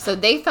 Yeah. So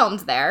they filmed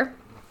there.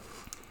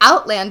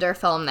 Outlander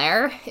filmed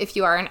there, if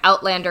you are an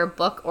Outlander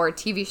book or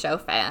TV show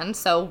fan.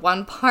 So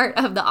one part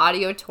of the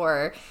audio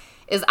tour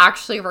is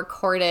actually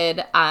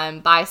recorded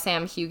by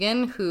Sam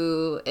Hugan,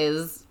 who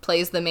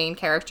plays the main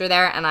character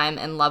there, and I'm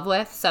in love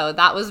with. So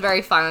that was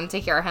very fun to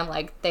hear him.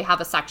 Like, they have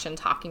a section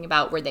talking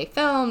about where they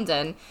filmed,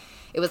 and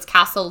it was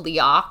Castle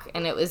Leoch,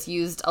 and it was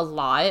used a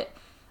lot.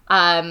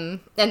 And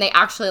they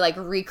actually like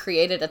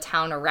recreated a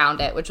town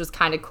around it, which was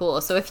kind of cool.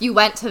 So if you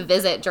went to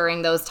visit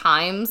during those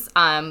times,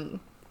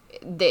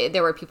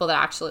 there were people that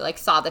actually like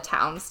saw the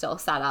town still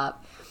set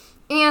up.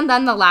 And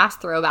then the last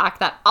throwback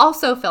that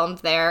also filmed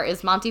there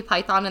is Monty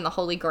Python and the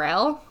Holy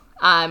Grail.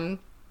 And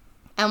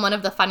one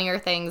of the funnier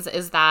things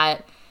is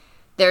that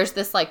there's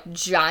this like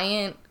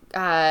giant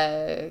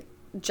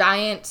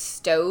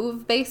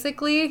stove,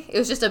 basically. It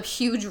was just a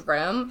huge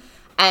room,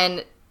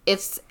 and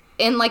it's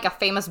in like a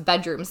famous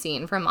bedroom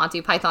scene from Monty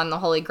Python and the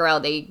Holy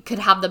Grail. They could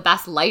have the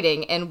best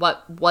lighting in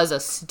what was a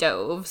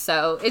stove.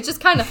 So it's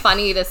just kind of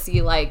funny to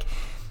see like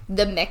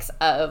the mix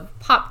of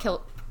pop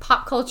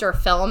culture,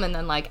 film, and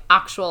then like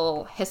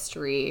actual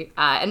history,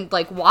 and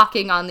like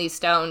walking on these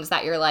stones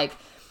that you're like,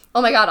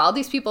 oh my god, all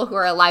these people who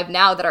are alive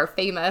now that are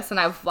famous and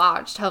I've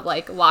watched have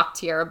like walked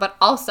here, but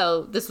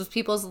also this was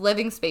people's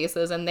living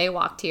spaces and they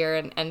walked here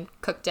and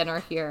cooked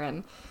dinner here,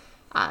 and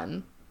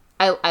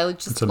I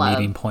just it's a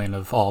meeting point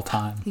of all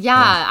time.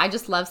 Yeah, I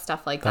just love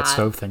stuff like that. That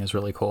stove thing is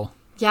really cool.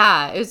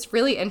 Yeah, it was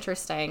really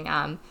interesting.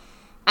 And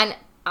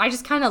I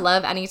just kind of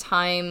love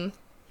anytime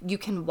you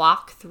can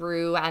walk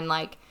through and,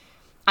 like,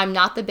 I'm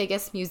not the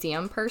biggest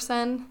museum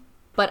person,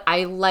 but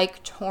I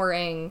like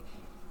touring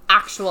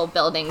actual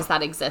buildings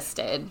that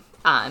existed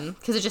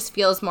because it just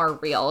feels more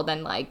real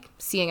than, like,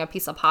 seeing a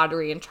piece of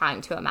pottery and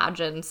trying to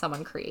imagine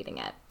someone creating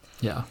it.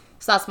 Yeah.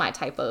 So that's my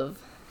type of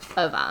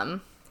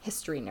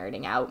history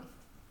nerding out.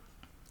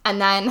 And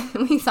then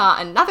we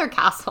saw another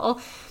castle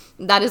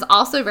that is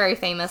also very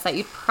famous that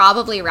you'd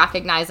probably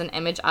recognize an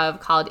image of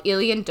called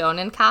Ilian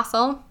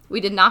Castle.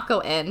 We did not go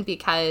in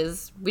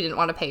because we didn't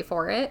want to pay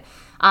for it.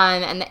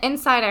 And the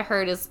inside, I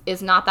heard,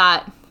 is not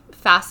that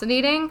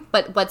fascinating,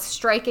 but what's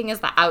striking is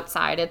the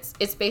outside.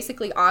 It's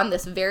basically on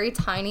this very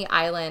tiny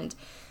island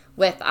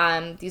with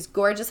these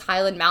gorgeous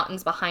highland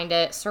mountains behind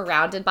it,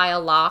 surrounded by a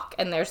loch,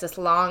 and there's this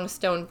long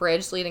stone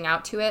bridge leading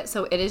out to it.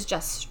 So it is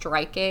just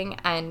striking,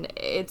 and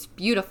it's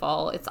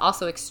beautiful. It's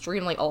also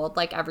extremely old,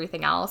 like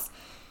everything else.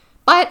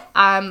 But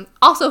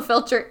also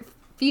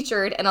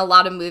featured in a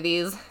lot of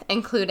movies,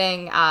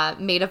 including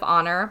Maid of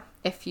Honor.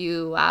 If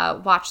you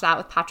watch that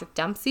with Patrick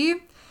Dempsey,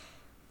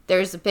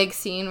 there's a big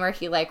scene where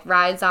he, like,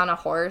 rides on a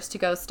horse to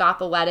go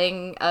stop a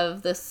wedding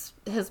of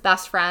his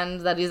best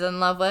friend that he's in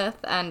love with,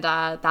 and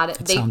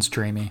it sounds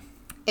dreamy.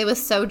 It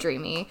was so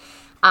dreamy.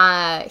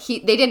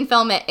 They didn't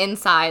film it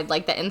inside,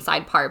 like the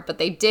inside part, but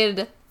they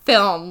did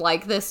film,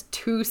 like, this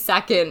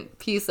 2-second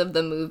piece of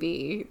the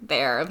movie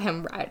there of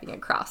him riding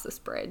across this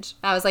bridge.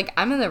 I was like,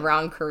 I'm in the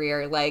wrong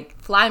career. Like,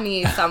 fly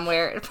me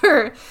somewhere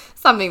for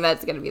something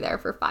that's going to be there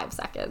for 5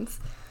 seconds.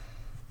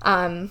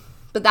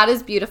 But that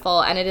is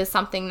beautiful, and it is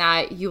something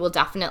that you will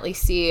definitely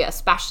see,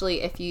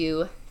 especially if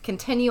you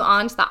continue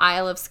on to the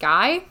Isle of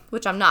Skye,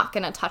 which I'm not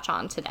going to touch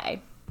on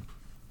today.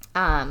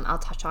 I'll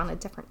touch on a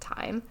different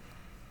time.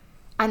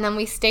 And then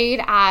we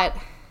stayed at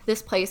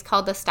this place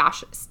called the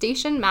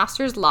Station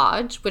Masters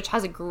Lodge, which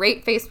has a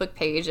great Facebook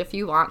page if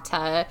you want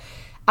to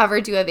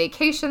ever do a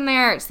vacation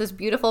there. It's this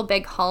beautiful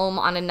big home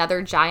on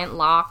another giant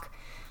loch.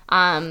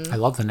 I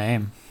love the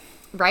name.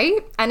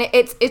 Right? And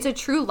it's a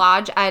true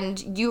lodge,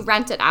 and you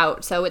rent it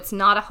out. So it's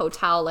not a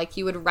hotel. Like,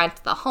 you would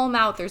rent the home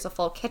out. There's a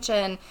full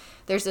kitchen.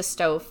 There's a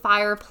stove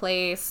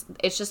fireplace.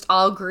 It's just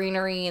all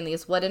greenery and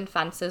these wooden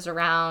fences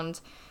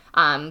around.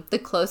 The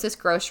closest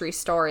grocery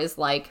store is,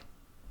 like,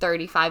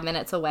 35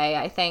 minutes away,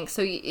 I think.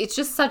 So it's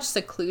just such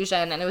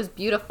seclusion, and it was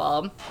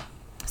beautiful.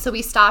 So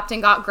we stopped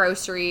and got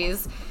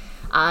groceries,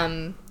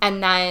 and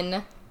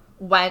then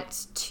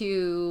went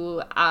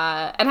to,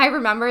 and I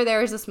remember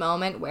there was this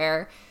moment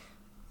where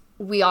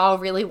we all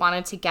really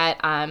wanted to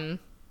get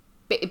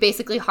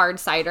basically hard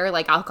cider,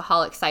 like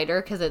alcoholic cider,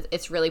 because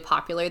it's really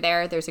popular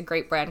there. There's a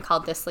great brand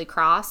called Disley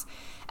Cross.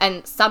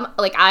 And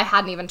I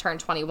hadn't even turned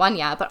 21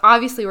 yet, but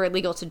obviously we're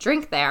legal to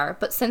drink there.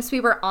 But since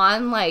we were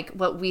on, like,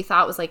 what we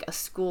thought was, like, a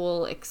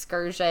school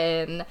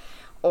excursion,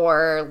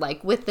 or,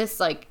 like, with this,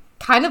 like,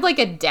 kind of like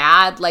a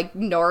dad, like,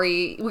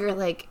 nori, we were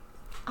like,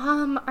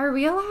 are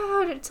we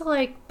allowed to,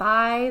 like,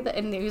 buy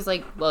and he was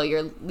like, well,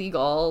 you're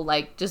legal,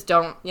 like, just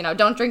don't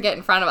drink it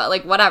in front of us,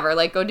 like, whatever,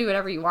 like, go do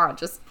whatever you want,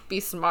 just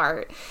be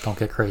smart, don't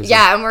get crazy.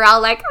 Yeah. And we're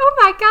all like, oh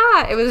my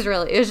god, it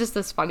was just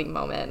this funny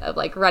moment of,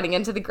 like, running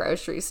into the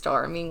grocery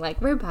store and being like,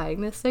 we're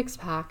buying this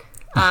 6-pack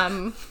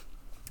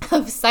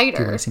of cider.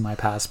 Do you want to see my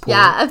passport?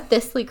 Yeah, of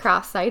Disley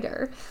Cross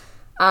cider.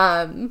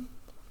 But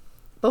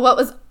what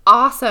was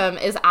awesome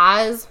is,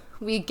 as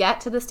we get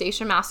to the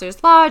Station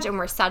Masters Lodge and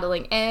we're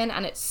settling in,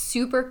 and it's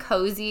super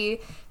cozy.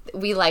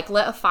 We, like,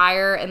 lit a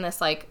fire in this,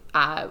 like,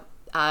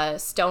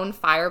 stone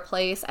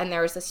fireplace, and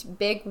there was this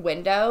big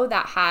window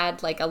that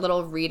had, like, a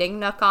little reading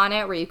nook on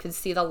it where you could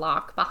see the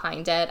loch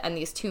behind it and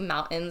these two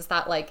mountains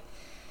that, like,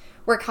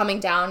 were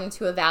coming down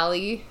into a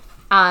valley.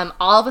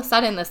 All of a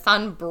sudden the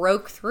sun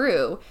broke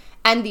through,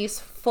 and these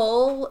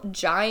full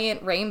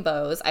giant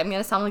rainbows, I'm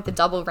gonna sound like the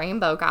double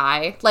rainbow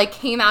guy, like,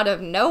 came out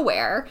of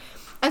nowhere.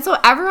 And so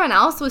everyone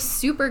else was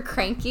super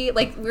cranky.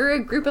 Like, we were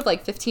a group of,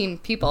 like, 15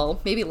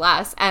 people, maybe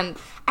less. And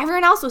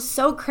everyone else was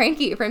so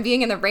cranky from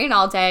being in the rain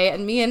all day.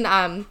 And me and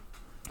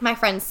my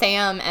friends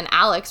Sam and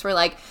Alex were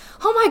like,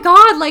 oh my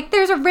god, like,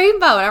 there's a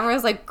rainbow. And everyone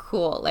was like,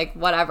 cool, like,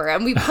 whatever.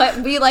 And we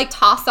like,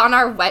 tossed on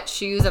our wet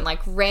shoes and,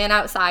 like, ran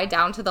outside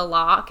down to the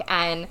loch.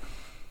 And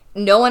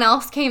no one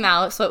else came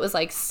out. So it was,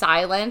 like,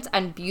 silent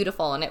and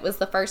beautiful. And it was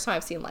the first time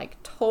I've seen, like,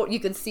 you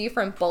could see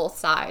from both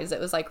sides. It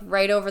was, like,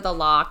 right over the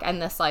loch.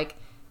 And this, like,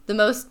 the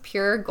most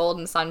pure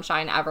golden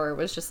sunshine ever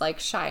was just, like,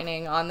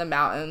 shining on the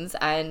mountains,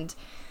 and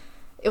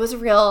it was a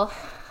real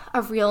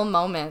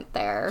moment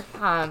there.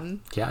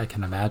 Yeah, I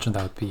can imagine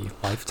that would be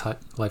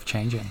life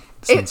changing.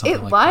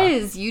 It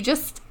was. You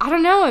just, I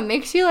don't know, it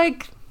makes you,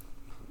 like,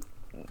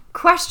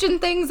 question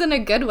things in a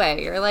good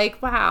way. You're like,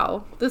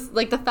 wow, this,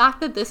 like, the fact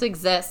that this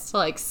exists,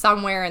 like,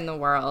 somewhere in the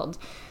world,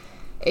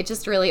 it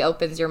just really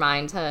opens your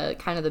mind to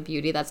kind of the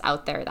beauty that's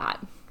out there that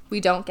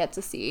we don't get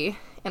to see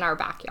in our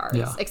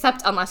backyards,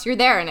 except unless you're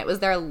there and it was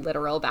their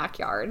literal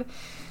backyard.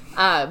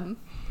 And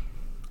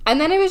And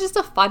then it was just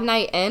a fun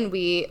night in.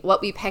 What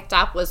we picked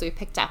up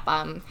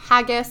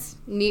haggis,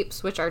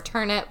 neeps, which are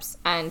turnips,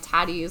 and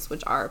tatties,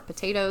 which are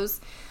potatoes.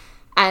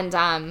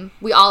 And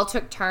we all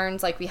took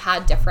turns. Like, we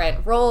had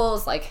different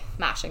roles, like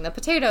mashing the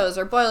potatoes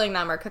or boiling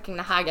them or cooking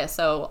the haggis.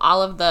 So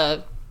all of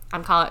the,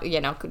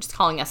 just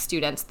calling us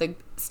students, the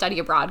study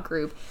abroad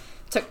group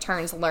took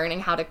turns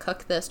learning how to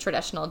cook this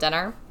traditional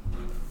dinner.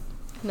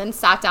 And then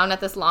sat down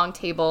at this long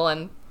table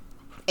and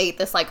ate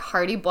this like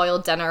hearty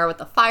boiled dinner with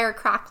the fire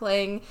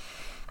crackling,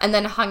 and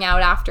then hung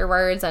out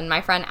afterwards. And my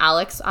friend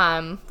Alex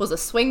was a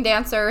swing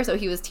dancer, so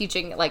he was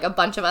teaching like a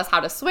bunch of us how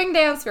to swing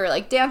dance. We were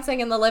like dancing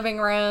in the living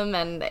room,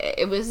 and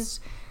it's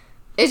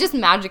just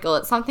magical.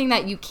 It's something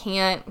that you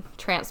can't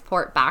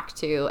transport back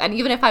to. And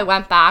even if I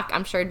went back,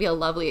 I'm sure it'd be a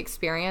lovely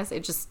experience.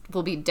 It just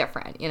will be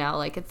different,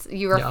 like it's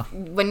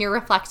when you're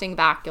reflecting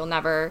back, you'll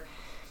never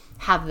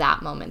have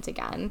that moment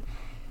again.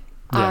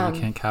 Yeah, you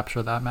can't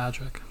capture that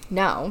magic.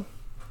 No.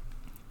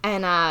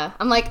 And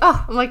I'm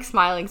like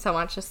smiling so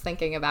much just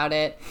thinking about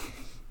it.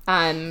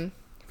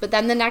 But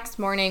then the next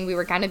morning we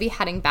were going to be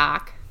heading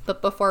back.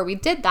 But before we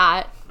did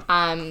that,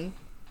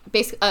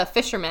 basically a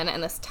fisherman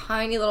in this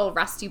tiny little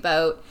rusty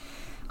boat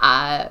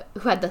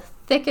who had the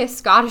thickest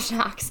Scottish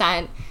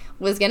accent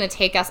was going to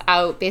take us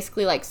out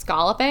basically like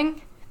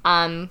scalloping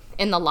in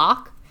the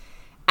loch.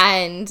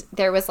 And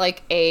there was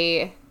like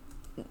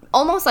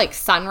almost like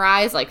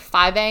sunrise, like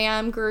 5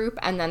 a.m. group,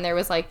 and then there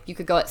was like you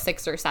could go at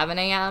 6 or 7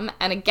 a.m.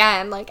 and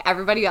again, like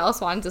everybody else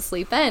wanted to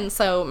sleep in,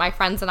 so my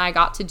friends and I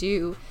got to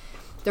do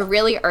the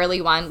really early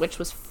one, which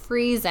was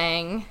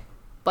freezing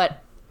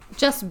but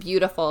just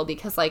beautiful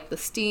because like the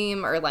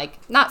steam, or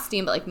like not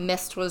steam but like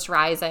mist was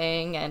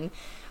rising, and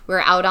we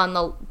were out on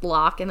the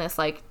loch in this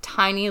like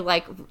tiny,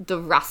 like the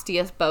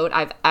rustiest boat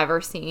I've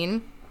ever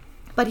seen.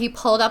 But he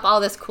pulled up all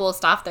this cool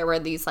stuff. There were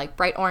these like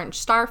bright orange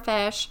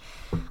starfish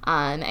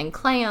and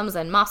clams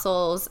and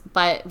mussels,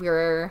 but we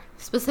were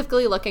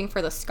specifically looking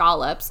for the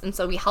scallops. And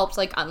so we helped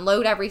like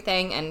unload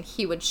everything, and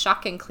he would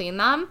shuck and clean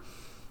them.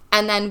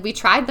 And then we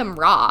tried them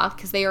raw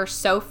because they are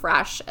so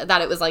fresh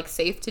that it was like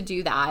safe to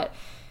do that.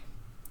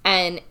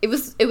 And it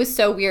was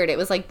so weird. It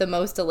was like the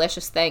most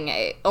delicious thing.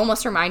 It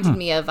almost reminded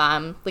me of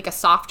like a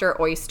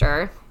softer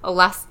oyster, a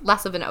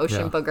less of an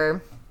ocean booger.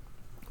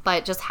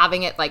 But just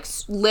having it, like,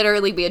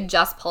 literally, we had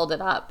just pulled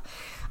it up.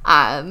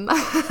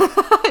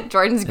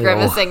 Jordan's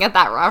grimacing at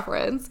that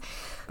reference.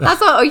 That's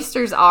what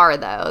oysters are,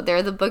 though.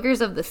 They're the boogers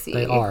of the sea.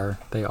 They are.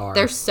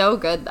 They're so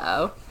good,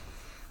 though.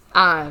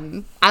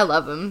 I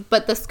love them.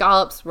 But the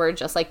scallops were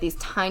just, like, these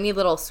tiny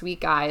little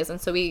sweet guys. And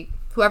so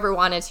whoever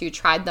wanted to,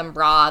 tried them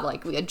raw.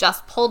 Like, we had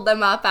just pulled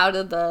them up out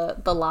of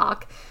the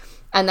loch.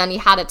 And then he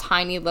had a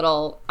tiny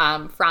little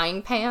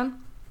frying pan.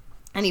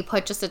 And he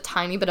put just a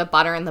tiny bit of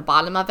butter in the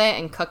bottom of it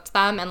and cooked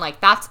them. And, like,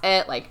 that's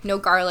it. Like, no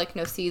garlic,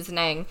 no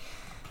seasoning.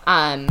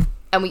 And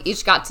we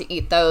each got to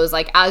eat those,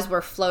 like, as we're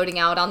floating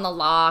out on the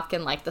loch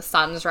and, like, the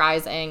sun's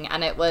rising.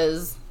 And it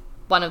was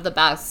one of the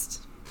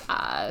best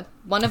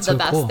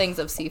things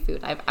of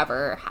seafood I've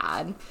ever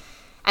had.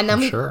 And then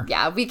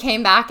we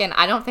came back, and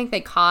I don't think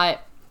they caught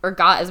or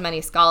got as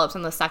many scallops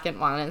in the second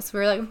one. And so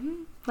we were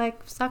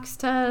like, sucks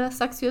to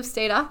have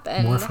stayed up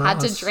and had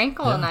to drink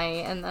all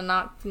night and then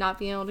not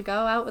being able to go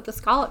out with the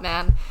scallop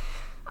man.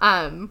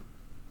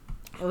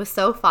 It was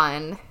so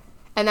fun.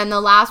 And then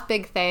the last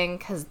big thing,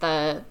 because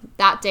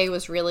that day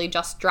was really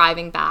just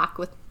driving back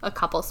with a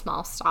couple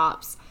small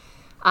stops.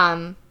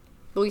 But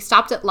we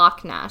stopped at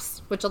Loch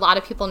Ness, which a lot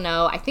of people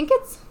know. I think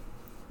it's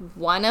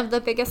one of the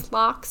biggest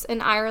lochs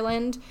in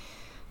Ireland.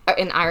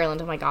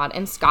 Oh my God,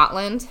 in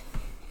Scotland.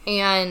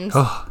 And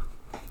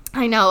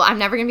I know, I'm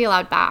never going to be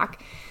allowed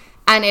back.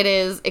 And it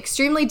is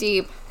extremely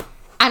deep,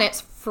 and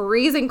it's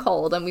freezing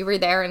cold, and we were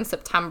there in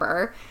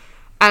September.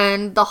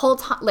 And the whole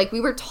time, like, we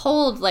were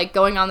told, like,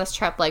 going on this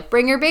trip, like,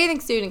 bring your bathing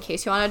suit in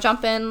case you want to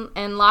jump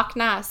in Loch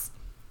Ness,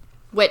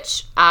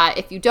 which,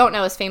 if you don't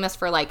know, is famous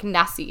for, like,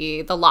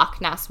 Nessie. The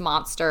Loch Ness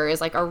monster is,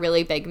 like, a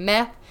really big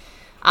myth.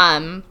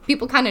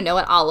 People kind of know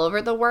it all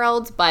over the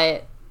world,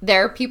 but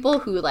there are people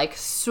who, like,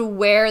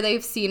 swear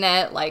they've seen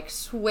it, like,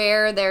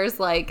 swear there's,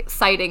 like,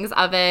 sightings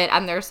of it,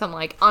 and there's some,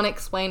 like,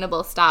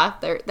 unexplainable stuff.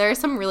 There are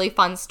some really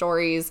fun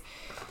stories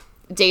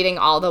dating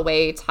all the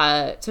way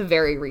to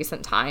very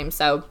recent times.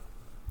 So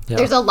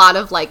there's a lot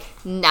of, like,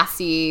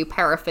 Nessie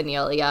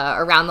paraphernalia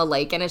around the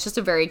lake, and it's just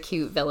a very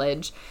cute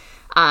village.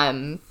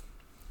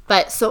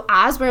 But so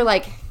as we're,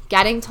 like,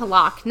 getting to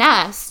Loch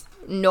Ness,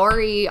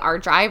 Nori, our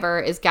driver,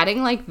 is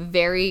getting, like,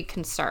 very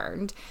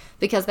concerned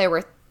because there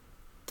were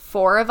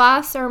 4 of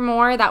us or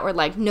more that were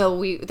like,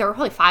 no, there were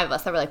probably 5 of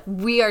us that were like,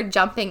 we are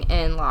jumping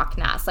in Loch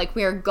Ness. Like,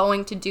 we are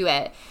going to do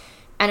it.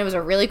 And it was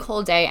a really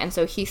cold day. And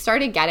so he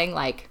started getting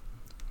like,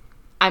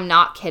 I'm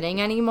not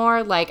kidding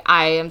anymore. Like,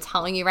 I am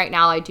telling you right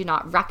now, I do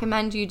not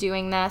recommend you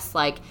doing this.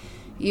 Like,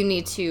 you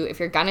need to, if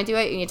you're going to do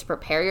it, you need to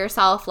prepare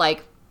yourself.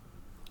 Like,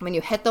 when you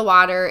hit the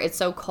water, it's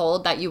so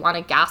cold that you want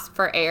to gasp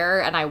for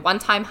air. And I one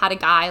time had a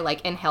guy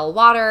like inhale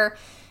water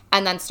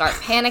and then start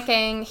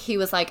panicking. He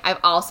was like, I've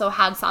also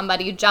had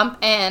somebody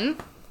jump in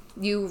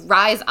you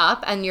rise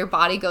up and your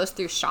body goes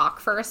through shock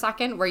for a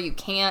second where you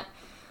can't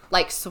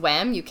like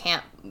swim, you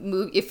can't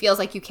move, it feels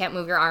like you can't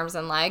move your arms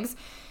and legs.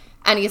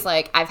 And he's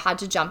like, I've had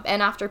to jump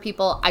in after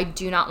people. I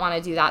do not want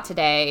to do that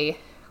today.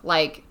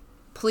 Like,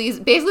 please,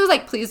 basically was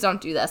like, please don't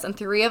do this. And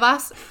 3 of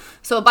us,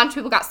 so a bunch of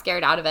people got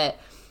scared out of it.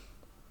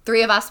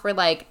 3 of us were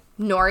like,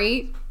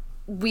 Nori,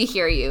 we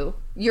hear you.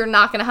 You're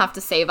not gonna have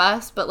to save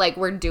us, but like,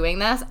 we're doing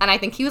this. And I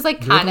think he was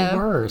like he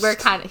was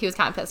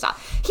kind of pissed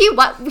off. He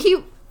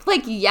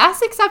like,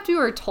 yes, except we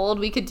were told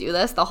we could do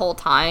this the whole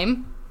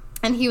time.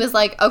 And he was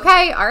like,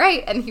 okay, all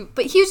right.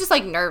 But he was just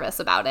like nervous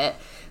about it,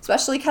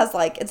 especially because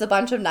like it's a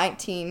bunch of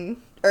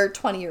 19 or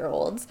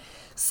 20-year-olds.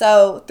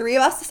 So 3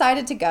 of us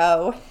decided to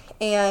go,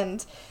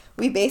 and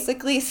we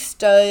basically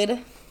stood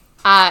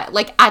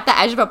like at the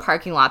edge of a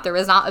parking lot. There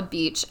was not a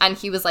beach, and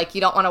he was like, you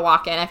don't want to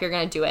walk in. If you're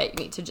going to do it,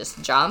 you need to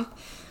just jump.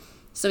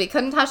 So we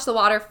couldn't touch the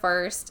water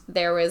first.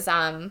 There was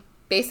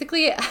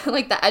basically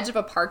like the edge of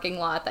a parking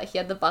lot that he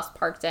had the bus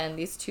parked in,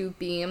 these 2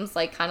 beams,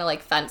 like kind of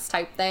like fence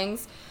type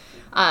things,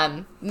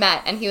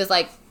 met. And he was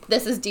like,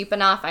 this is deep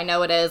enough. I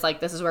know it is. Like,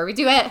 this is where we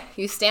do it.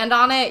 You stand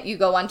on it. You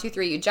go 1, 2,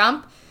 3, you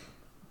jump.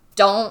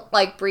 Don't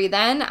like breathe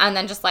in, and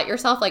then just let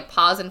yourself like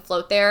pause and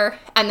float there,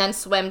 and then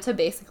swim to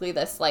basically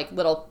this like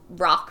little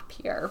rock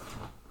pier.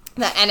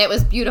 And it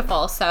was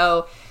beautiful.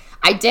 So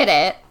I did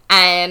it,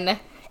 and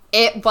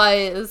it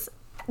was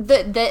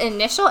the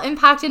initial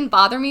impact didn't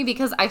bother me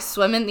because I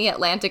swim in the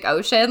Atlantic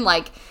Ocean.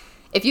 Like,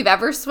 if you've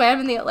ever swam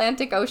in the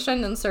Atlantic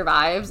Ocean and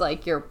survived,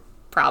 like, you're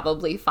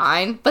probably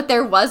fine. But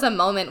there was a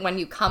moment when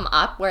you come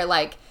up where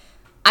like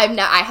I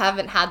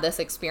haven't had this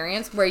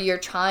experience where you're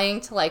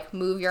trying to like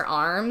move your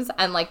arms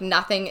and like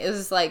nothing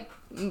is like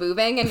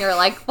moving, and you're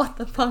like, what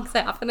the fuck's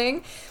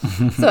happening?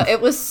 So it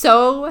was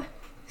so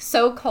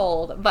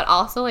cold, but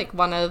also like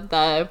one of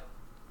the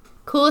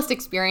coolest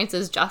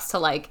experiences just to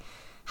like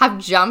have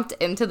jumped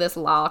into this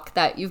loch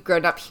that you've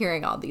grown up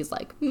hearing all these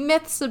like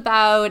myths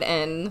about.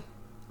 And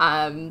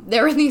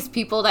there were these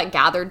people that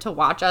gathered to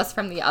watch us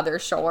from the other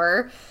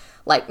shore,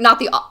 like not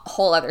the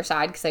whole other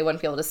side because they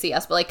wouldn't be able to see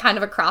us, but like kind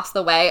of across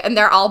the way, and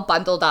they're all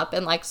bundled up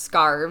in like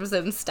scarves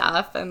and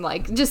stuff, and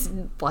like, just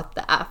what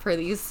the F are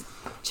these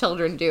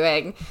children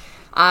doing?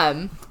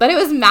 But it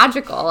was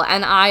magical,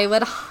 and I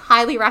would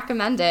highly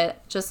recommend it.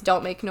 Just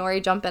don't make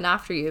Nori jump in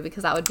after you,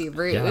 because that would be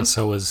rude. Yeah,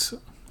 so was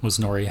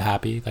Nori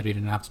happy that he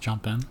didn't have to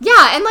jump in?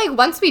 Yeah, and like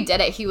once we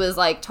did it, he was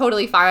like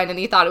totally fine, and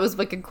he thought it was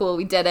wicked cool.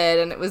 We did it,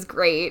 and it was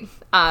great.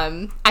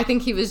 I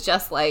think he was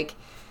just like,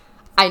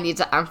 I need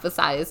to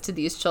emphasize to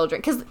these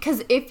children,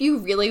 because if you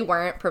really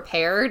weren't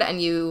prepared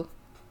and you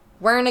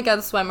weren't a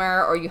good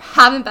swimmer or you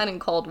haven't been in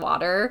cold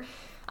water,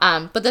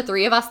 but the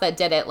 3 of us that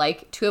did it,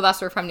 like 2 of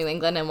us were from New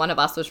England and 1 of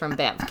us was from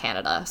Banff,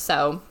 Canada,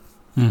 so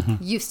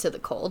used to the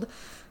cold.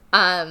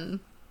 I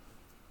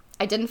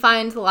didn't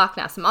find the Loch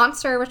Ness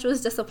Monster, which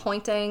was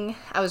disappointing.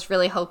 I was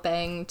really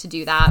hoping to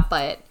do that,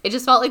 but it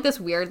just felt like this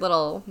weird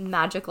little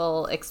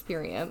magical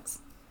experience.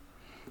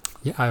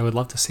 Yeah, I would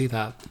love to see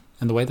that.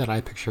 And the way that I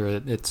picture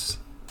it, it's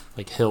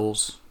like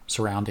hills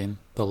surrounding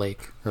the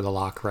lake or the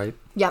loch, right?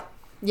 Yep.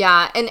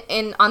 Yeah,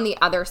 and on the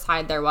other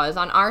side there was.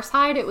 On our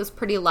side, it was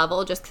pretty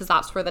level just because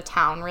that's where the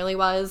town really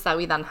was that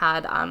we then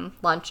had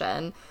lunch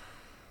in.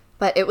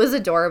 But it was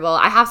adorable.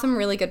 I have some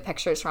really good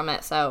pictures from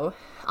it, so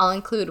I'll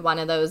include one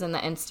of those in the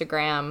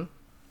Instagram.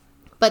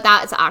 But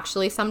that's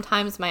actually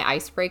sometimes my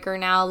icebreaker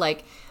now.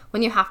 Like,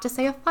 when you have to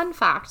say a fun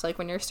fact, like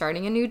when you're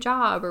starting a new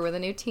job or with a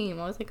new team,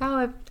 I was like,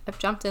 oh, I've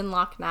jumped in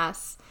Loch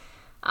Ness.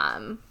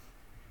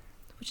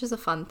 Which is a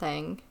fun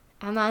thing.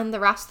 And then the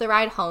rest of the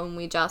ride home,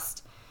 we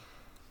just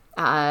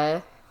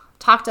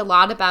talked a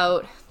lot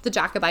about the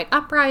Jacobite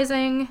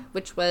uprising,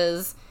 which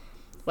was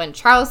when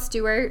Charles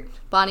Stuart,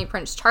 Bonnie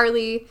Prince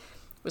Charlie,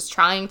 was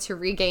trying to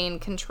regain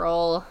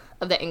control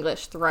of the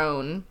English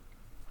throne,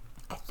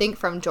 I think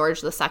from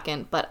George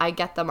II, but I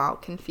get them all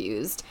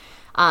confused.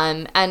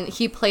 And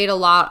he played a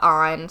lot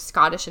on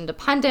Scottish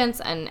independence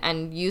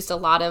and used a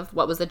lot of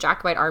what was the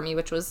Jacobite army,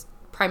 which was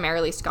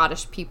primarily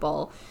Scottish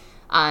people.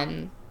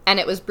 And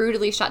it was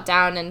brutally shut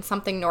down, and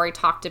something Nori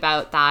talked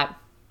about that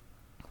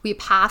we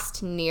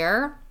passed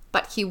near,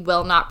 but he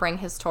will not bring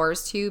his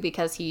tours to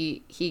because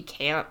he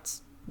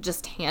can't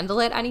just handle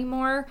it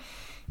anymore,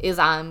 is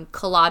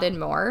Culloden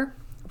Moor,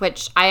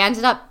 which I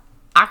ended up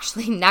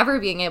actually never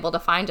being able to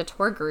find a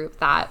tour group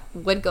that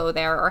would go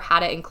there or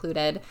had it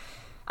included.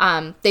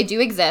 They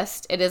do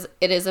exist. It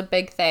is a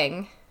big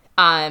thing.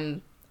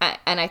 And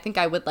I think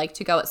I would like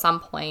to go at some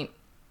point.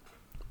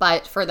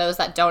 But for those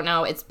that don't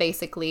know, it's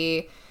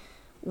basically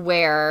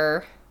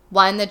where,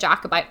 one, the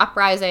Jacobite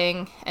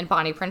uprising and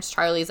Bonnie Prince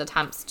Charlie's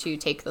attempts to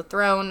take the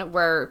throne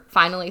were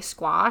finally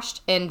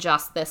squashed in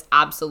just this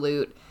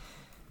absolute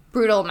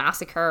brutal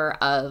massacre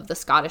of the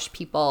Scottish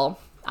people.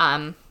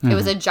 It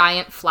was a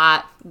giant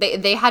flat.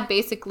 They had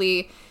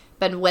basically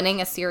been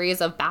winning a series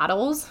of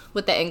battles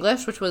with the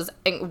English, which was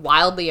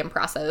wildly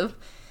impressive.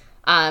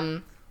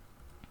 But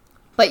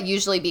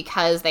usually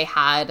because they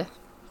had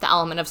the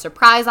element of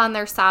surprise on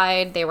their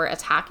side, they were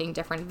attacking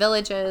different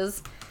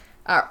villages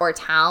or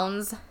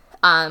towns.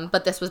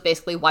 But this was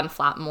basically one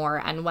flat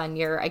more. And when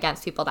you're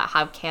against people that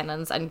have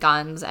cannons and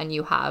guns and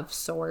you have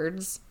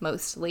swords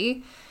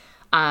mostly,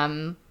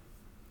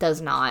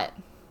 does not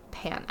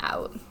pan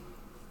out,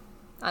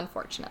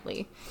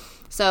 unfortunately.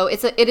 So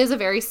it is a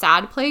very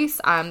sad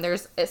place.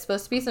 It's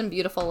supposed to be some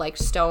beautiful like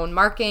stone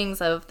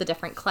markings of the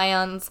different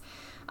clans.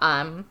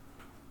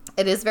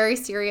 It is very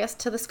serious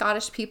to the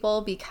Scottish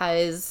people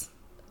because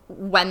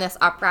when this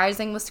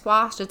uprising was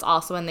squashed, it's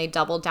also when they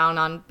doubled down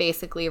on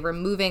basically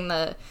removing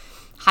the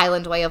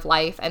Highland way of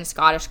life, and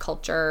Scottish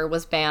culture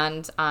was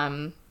banned.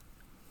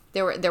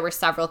 There were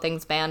several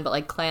things banned, but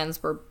like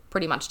clans were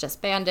pretty much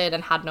disbanded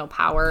and had no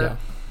power,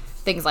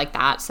 things like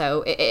that.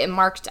 So it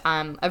marked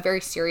a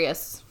very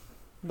serious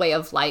way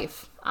of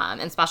life,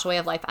 and special way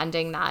of life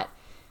ending that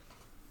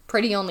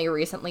pretty only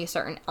recently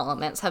certain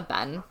elements have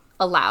been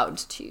allowed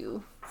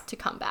to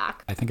come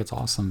back. I think it's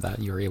awesome that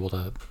you're able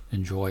to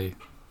enjoy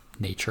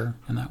nature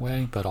in that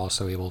way, but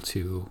also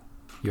you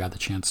had the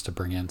chance to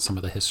bring in some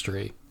of the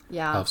history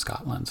of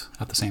Scotland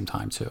at the same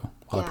time too,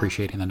 while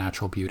appreciating the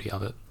natural beauty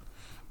of it.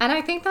 And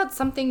I think that's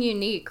something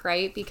unique,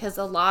 right? Because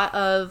a lot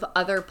of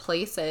other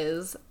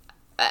places,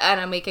 and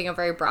I'm making a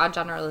very broad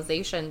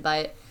generalization,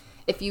 but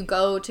if you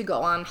go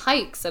on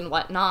hikes and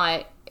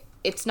whatnot,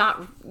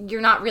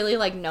 you're not really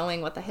like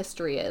knowing what the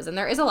history is. And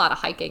there is a lot of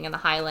hiking in the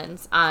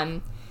Highlands.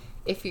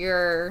 If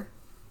you're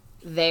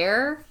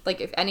there, like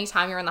if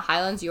anytime you're in the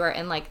Highlands, you are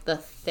in like the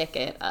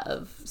thicket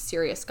of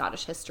serious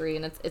Scottish history,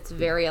 and it's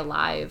very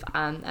alive.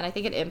 And I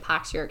think it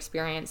impacts your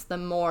experience the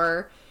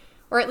more,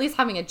 or at least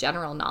having a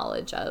general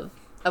knowledge of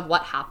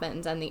what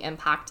happened and the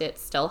impact it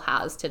still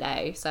has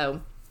today.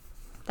 So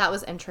that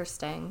was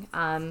interesting.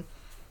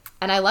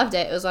 And I loved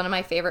it. It was one of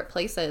my favorite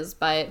places,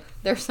 but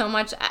there's so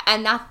much,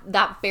 and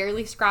that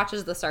barely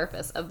scratches the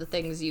surface of the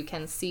things you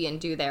can see and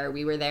do there.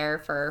 We were there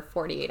for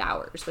 48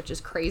 hours, which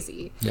is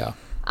crazy. Yeah.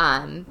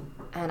 And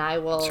I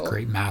will. It's a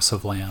great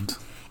massive land.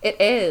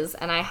 It is,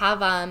 and I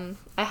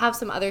have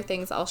some other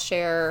things I'll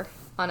share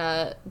on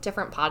a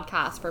different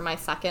podcast for my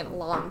second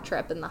long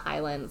trip in the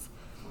Highlands.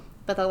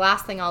 But the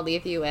last thing I'll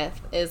leave you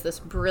with is this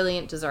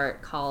brilliant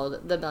dessert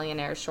called the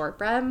Millionaire's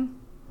Shortbread.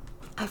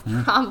 I've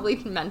probably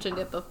mentioned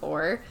it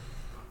before,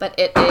 but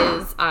it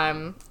is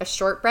a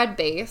shortbread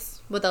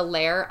base with a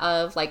layer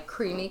of like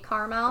creamy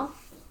caramel,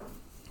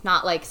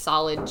 not like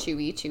solid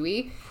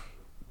chewy,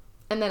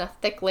 and then a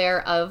thick layer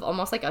of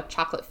almost like a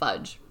chocolate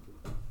fudge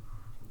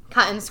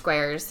cut in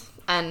squares.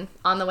 And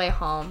on the way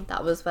home,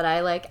 that was what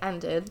I like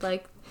ended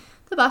like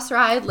the bus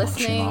ride,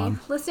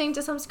 listening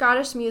to some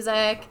Scottish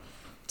music,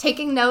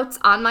 taking notes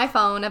on my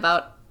phone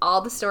about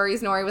all the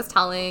stories Nori was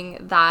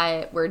telling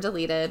that were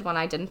deleted when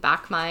I didn't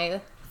back my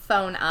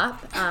phone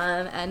up,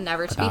 and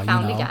never to be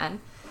found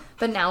again.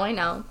 But now I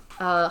know,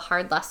 a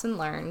hard lesson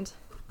learned,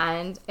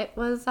 and it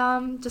was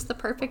just the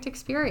perfect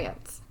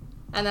experience.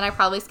 And then I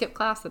probably skipped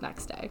class the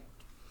next day.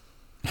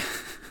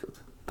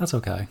 That's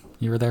okay.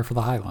 You were there for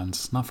the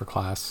Highlands, not for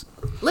class.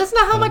 Listen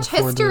to how much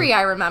history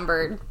I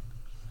remembered.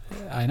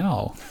 I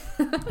know.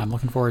 I'm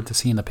looking forward to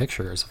seeing the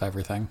pictures of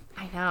everything.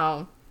 I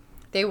know.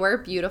 They were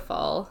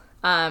beautiful.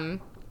 And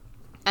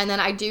then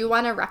I do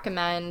want to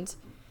recommend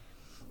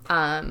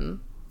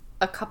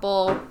a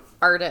couple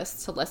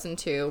artists to listen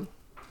to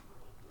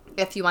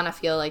if you want to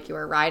feel like you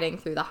are riding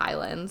through the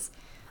Highlands.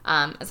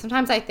 And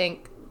sometimes I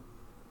think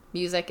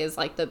music is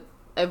like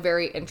a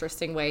very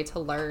interesting way to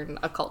learn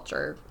a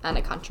culture and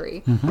a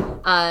country.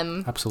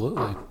 Mm-hmm.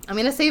 Absolutely. I'm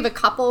going to save a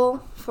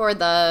couple for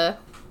the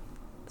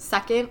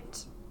second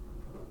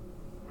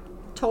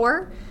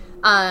tour.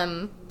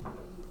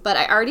 But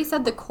I already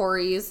said the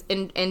Corries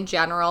in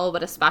general,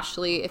 but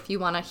especially if you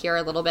want to hear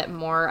a little bit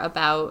more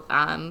about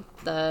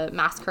the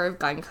Massacre of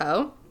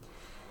Glencoe.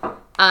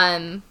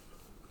 The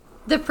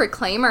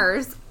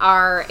Proclaimers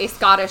are a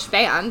Scottish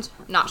band.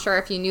 Not sure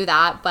if you knew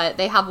that, but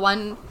they have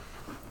one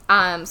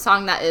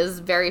song that is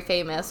very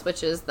famous,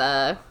 which is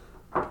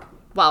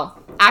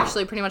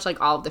actually pretty much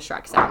like all of the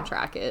Shrek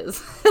soundtrack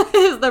is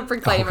the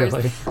Proclaimers. Oh,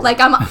 really?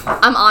 Like I'm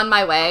on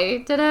my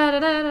way.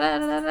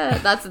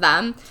 That's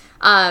them.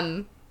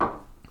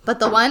 But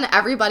the one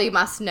everybody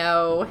must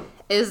know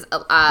is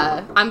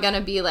I'm going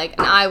to be like,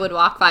 and I would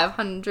walk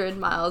 500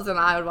 miles and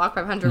I would walk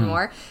 500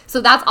 more. So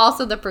that's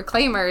also the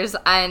Proclaimers.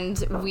 And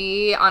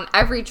we, on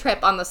every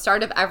trip, on the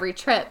start of every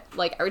trip,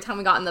 like every time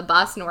we got in the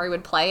bus, Nori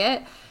would play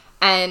it.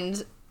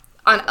 And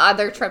on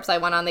other trips I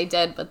went on, they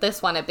did. But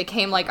this one, it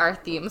became like our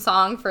theme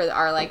song for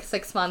our like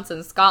 6 months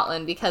in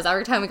Scotland, because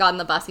every time we got in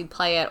the bus, he'd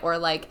play it. Or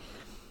like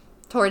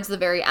towards the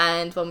very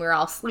end when we were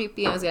all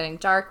sleepy and it was getting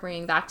dark,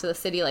 bringing back to the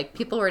city, like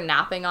people were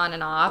napping on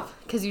and off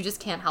because you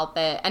just can't help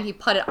it. And he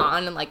put it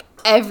on and like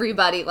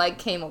everybody like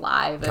came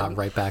alive and got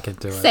right back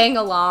into it, sang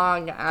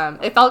along.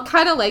 It felt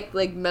kind of like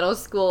middle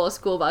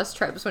school bus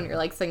trips when you're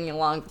like singing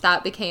along. But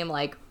that became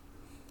like,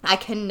 I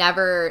can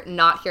never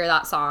not hear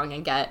that song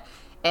and get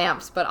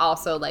amped, but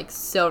also like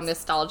so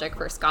nostalgic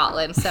for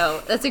Scotland.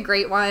 So that's a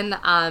great one.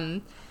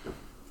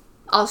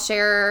 I'll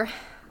share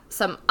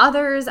some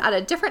others at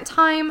a different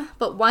time,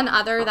 but one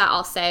other that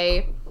I'll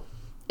say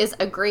is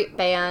a great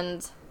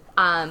band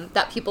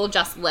that people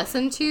just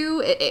listen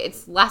to.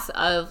 It's less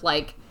of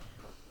like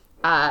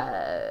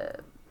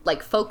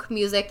folk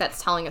music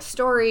that's telling a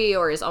story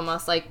or is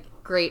almost like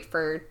great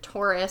for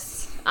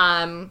tourists.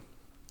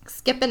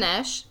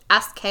 Skipinnish,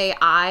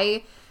 Skipinnish,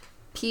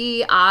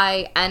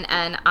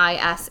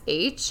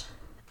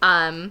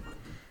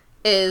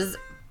 is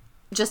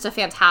just a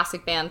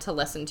fantastic band to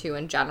listen to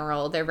in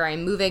general. They're very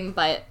moving,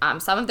 but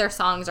some of their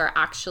songs are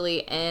actually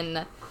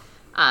in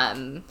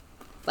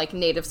like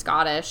native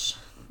Scottish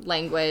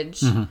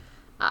language,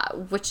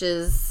 which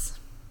is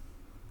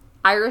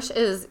Irish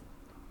is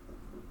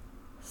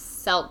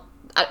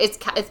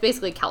it's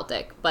basically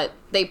Celtic, but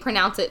they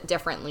pronounce it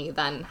differently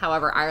than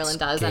however Ireland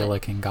does.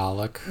 Gaelic and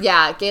Gaelic.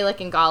 Yeah,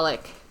 Gaelic and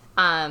Gaelic.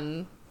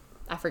 I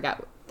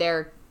forget.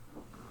 They're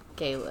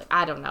Gaelic.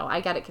 I don't know. I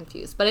get it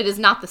confused. But it is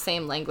not the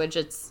same language.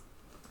 It's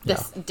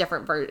this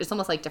different it's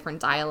almost like different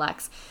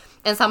dialects.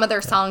 And some of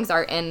their songs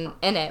are in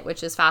it,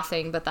 which is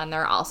fascinating, but then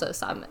there are also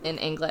some in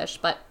English,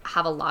 but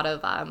have a lot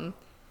of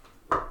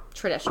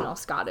traditional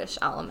Scottish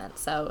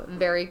elements. So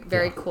very,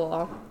 very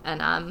cool.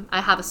 And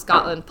I have a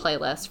Scotland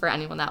playlist for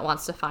anyone that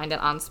wants to find it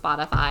on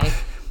Spotify.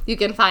 You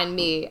can find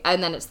me,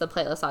 and then it's the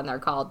playlist on there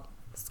called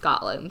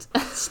Scotland.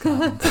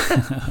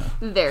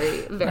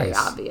 Very, very nice.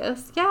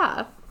 Obvious.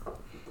 Yeah.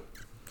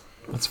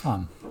 That's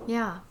fun.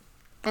 Yeah.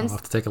 And I'll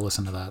have to take a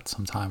listen to that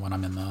sometime when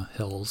I'm in the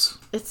hills.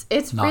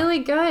 It's really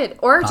good.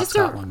 Or just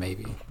Scotland,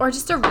 maybe. Or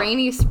just a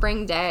rainy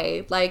spring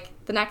day. Like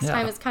the next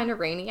time it's kind of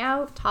rainy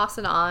out, toss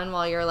it on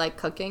while you're like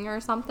cooking or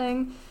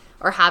something,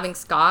 or having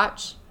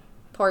scotch.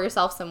 Pour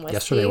yourself some whiskey.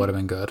 Yesterday would have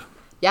been good.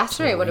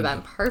 Yesterday would have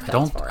been perfect.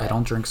 I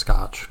don't drink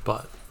scotch,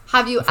 but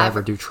if I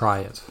ever do try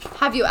it.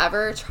 Have you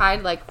ever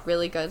tried like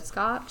really good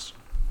scotch?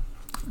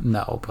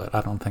 No, but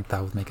I don't think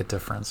that would make a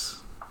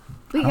difference.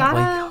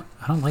 I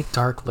don't like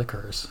dark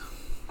liquors.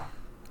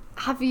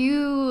 Have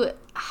you...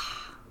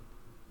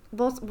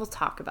 We'll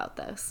talk about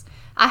this.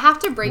 I have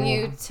to bring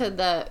you to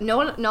the... No,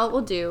 what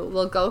we'll do,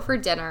 we'll go for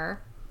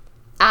dinner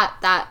at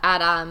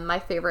my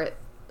favorite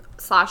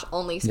 /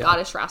 only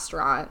Scottish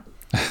restaurant.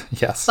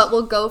 Yes. But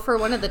we'll go for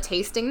one of the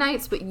tasting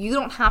nights, but you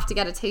don't have to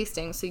get a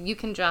tasting, so you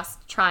can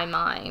just try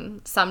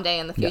mine someday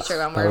in the future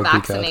when we're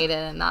vaccinated,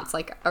 and that's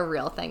like a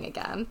real thing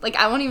again. Like,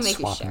 I won't even make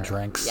you share. Swapping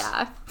drinks.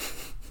 Yeah.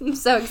 I'm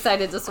so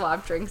excited to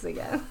swap drinks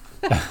again.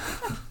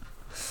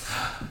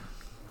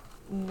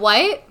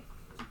 When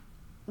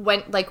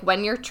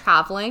you're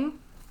traveling,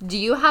 do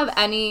you have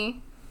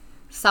any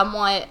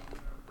somewhat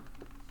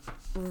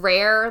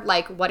rare,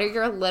 like, what are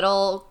your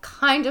little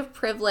kind of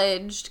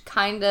privileged,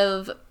 kind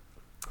of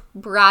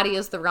bratty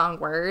is the wrong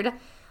word,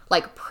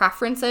 like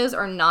preferences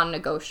or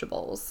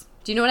non-negotiables?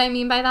 Do you know what I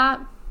mean by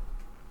that?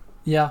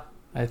 Yeah,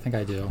 I think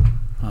I do.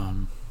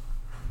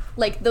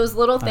 Like those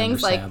little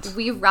things, like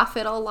we rough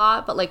it a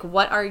lot, but like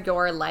what are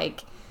your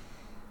like,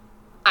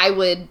 I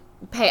would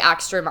pay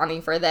extra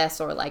money for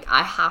this, or like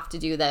I have to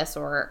do this,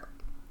 or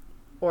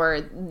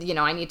you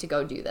know, I need to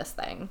go do this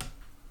thing.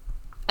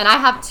 And I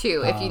have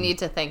two if you need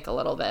to think a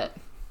little bit.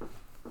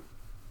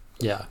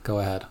 Yeah, go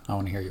ahead. I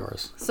want to hear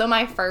yours. So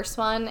my first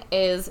one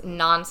is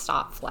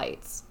nonstop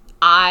flights.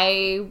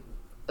 I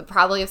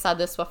probably have said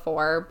this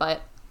before,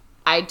 but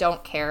I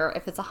don't care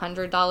if it's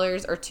 $100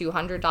 or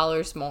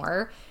 $200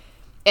 more.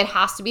 It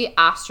has to be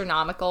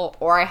astronomical,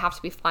 or I have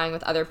to be flying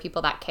with other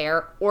people that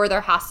care, or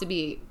there has to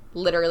be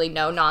literally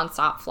no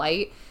nonstop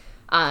flight.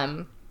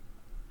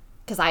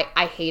 Because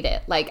I hate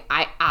it. Like,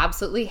 I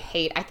absolutely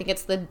hate. I think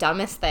it's the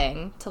dumbest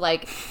thing to,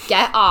 like,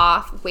 get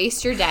off,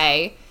 waste your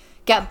day,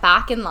 get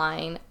back in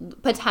line,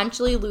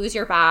 potentially lose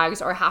your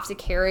bags or have to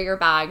carry your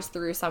bags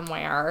through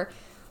somewhere.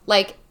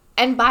 Like,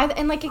 and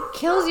like, it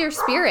kills your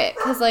spirit.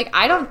 Because, like,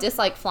 I don't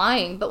dislike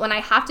flying, but when I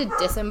have to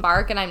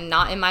disembark and I'm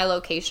not in my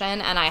location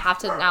and I have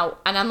to now,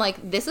 and I'm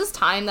like, this is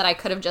time that I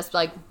could have just,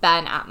 like,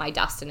 been at my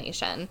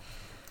destination.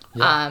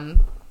 Yeah.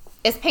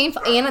 It's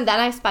painful. And then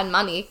I spend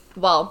money.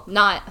 Well,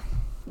 not,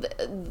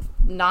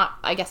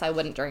 I guess I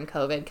wouldn't during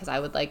COVID because I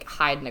would, like,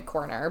 hide in a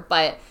corner.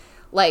 But,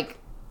 like,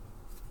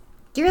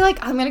 you're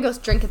like, I'm going to go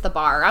drink at the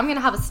bar. I'm going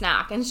to have a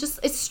snack. And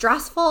it's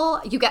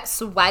stressful. You get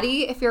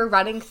sweaty if you're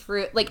running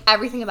through. Like,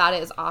 everything about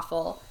it is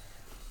awful.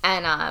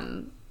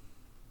 And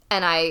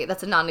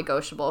that's a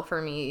non-negotiable for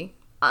me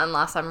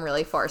unless I'm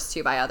really forced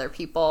to by other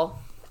people.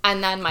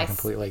 And then I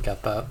completely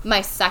get that.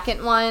 My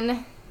second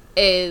one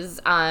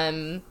is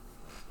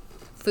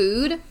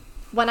food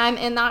when I'm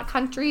in that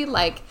country.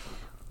 Like,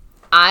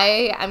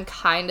 I am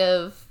kind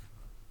of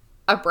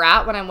a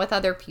brat when I'm with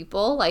other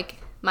people. Like,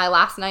 my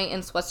last night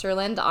in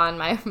Switzerland on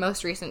my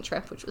most recent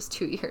trip, which was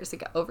 2 years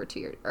ago, over 2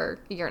 years, or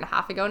a year and a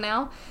half ago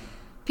now,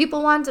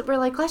 people were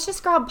like, let's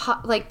just grab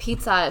like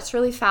pizza. It's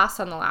really fast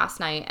on the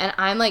last night. And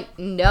I'm like,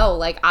 no,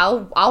 like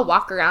I'll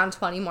walk around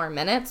 20 more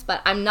minutes,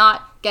 but I'm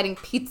not getting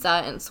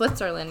pizza in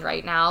Switzerland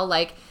right now.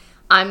 Like,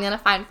 I'm going to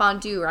find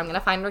fondue, or I'm going to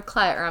find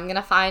raclette, or I'm going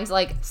to find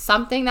like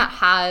something that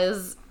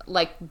has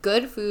like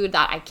good food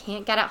that I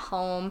can't get at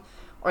home,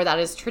 or that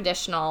is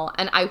traditional.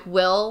 And I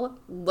will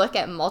look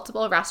at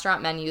multiple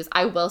restaurant menus.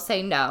 I will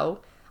say no.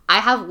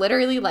 I have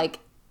literally like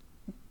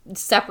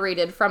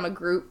separated from a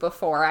group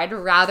before. I'd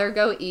rather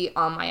go eat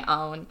on my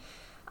own.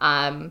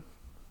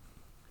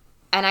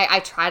 And I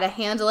try to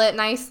handle it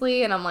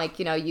nicely, and I'm like,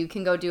 you know, you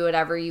can go do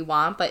whatever you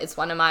want, but it's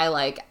one of my,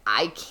 like,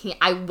 I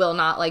will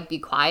not, like, be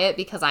quiet,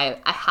 because I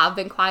have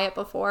been quiet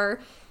before,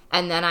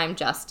 and then I'm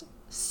just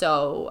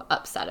so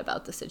upset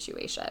about the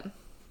situation.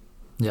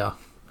 Yeah,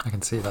 I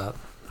can see that.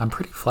 I'm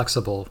pretty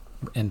flexible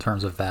in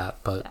terms of that,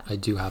 but I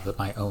do have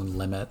my own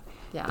limit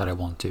that I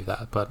won't do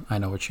that, but I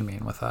know what you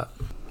mean with that.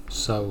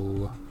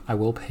 So I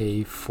will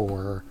pay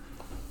for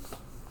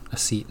a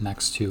seat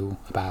next to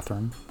a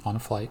bathroom on a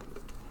flight.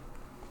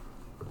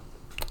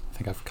 I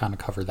think I've kind of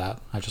covered that.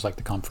 I just like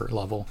the comfort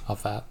level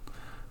of that.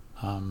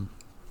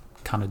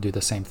 Kind of do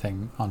the same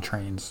thing on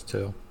trains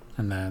too.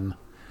 And then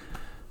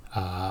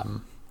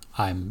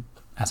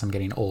as I'm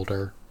getting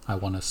older, I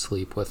want to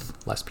sleep with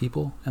less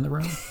people in the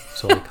room.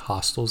 So like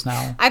hostels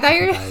now. I thought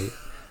you were...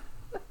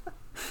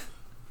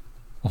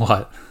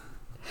 What?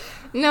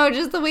 No,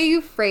 just the way you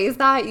phrased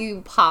that,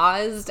 you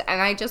paused,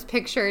 and I just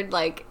pictured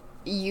like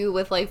you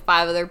with like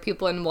 5 other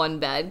people in one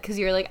bed, because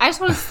you're like, I just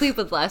want to sleep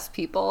with less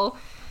people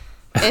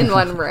in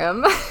one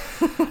room.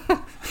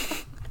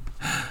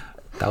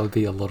 That would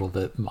be a little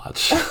bit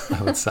much,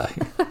 I would say,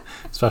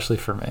 especially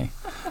for me.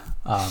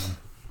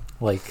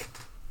 Like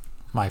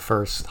my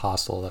first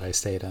hostel that I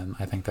stayed in,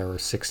 I think there were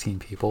 16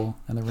 people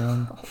in the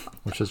room,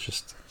 which is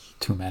just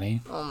too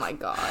many. Oh my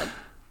God.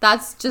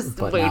 That's just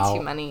way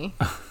too many.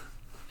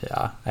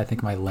 Yeah, I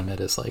think my limit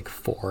is like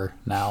 4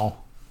 now,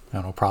 and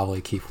it'll probably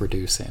keep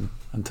reducing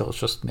until it's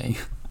just me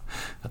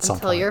at some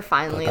point. Until you're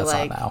finally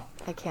like,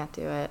 I can't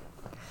do it.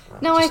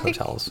 No, I think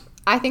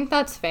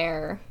that's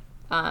fair.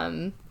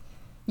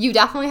 You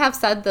definitely have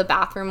said the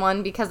bathroom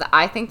one, because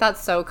I think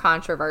that's so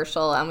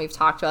controversial, and we've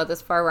talked about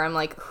this before, where I'm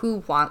like,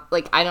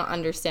 I don't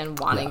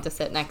understand wanting to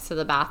sit next to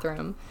the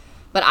bathroom,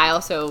 but I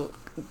also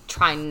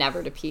try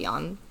never to pee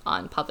on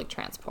public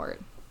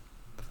transport.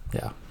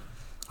 Yeah.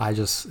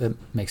 It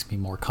makes me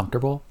more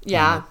comfortable.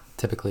 Yeah. And it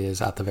typically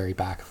is at the very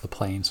back of the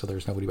plane, so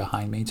there's nobody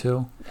behind me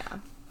too. Yeah.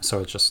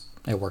 So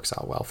it works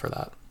out well for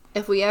that.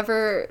 If we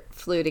ever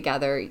flew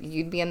together,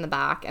 you'd be in the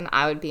back and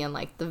I would be in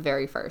like the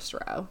very first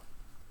row.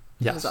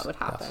 Yes. Is what would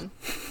happen.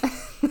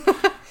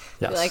 Yes.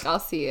 Be like, I'll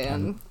see you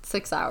in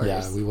 6 hours.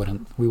 Yeah, we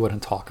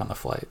wouldn't talk on the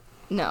flight.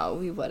 No,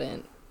 we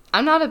wouldn't.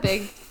 I'm not a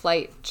big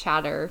flight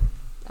chatter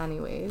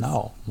anyways.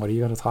 No. What are you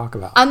going to talk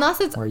about? Unless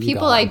it's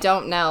people I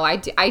don't know.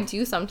 I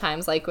do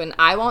sometimes, like when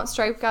I won't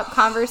strike up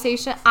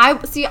conversation.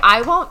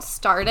 I won't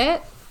start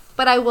it,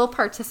 but I will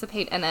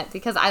participate in it,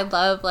 because I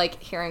love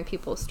like hearing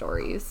people's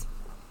stories.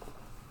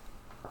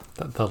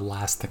 The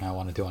last thing I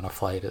want to do on a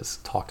flight is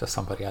talk to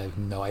somebody I have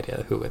no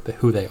idea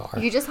who they are.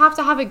 You just have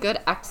to have a good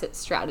exit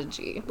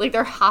strategy. Like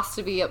there has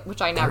to be,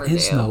 which I never do. There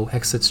is no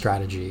exit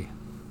strategy.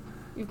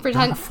 You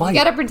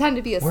gotta pretend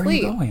to be asleep. Where are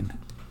you going?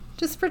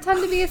 Just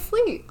pretend to be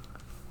asleep.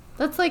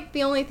 That's like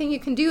the only thing you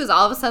can do, is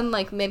all of a sudden,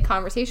 like mid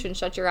conversation,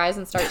 shut your eyes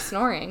and start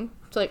snoring.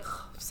 It's like,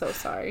 oh, I'm so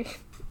sorry.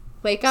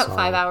 Wake up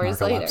 5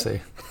 hours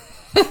later.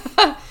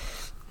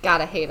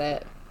 Gotta hate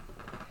it.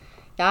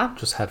 Yeah?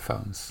 Just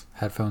headphones.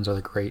 Headphones are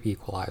the great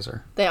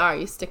equalizer. They are.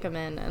 You stick them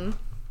in and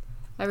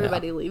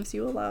everybody leaves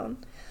you alone.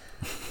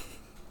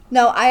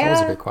 No, that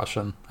was a good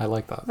question. I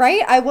like that.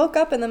 Right? I woke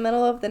up in the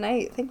middle of the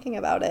night thinking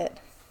about it,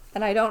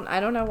 and I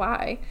don't know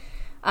why.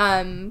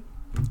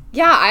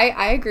 Yeah,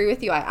 I agree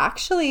with you. I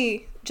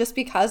actually, just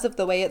because of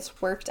the way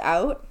it's worked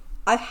out,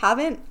 I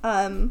haven't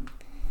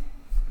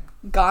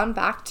gone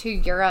back to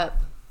Europe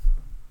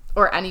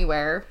or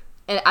anywhere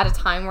at a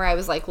time where I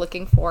was like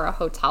looking for a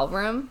hotel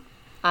room.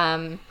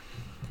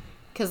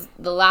 Because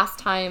the last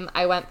time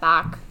I went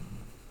back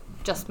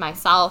just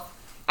myself,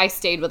 I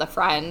stayed with a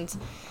friend.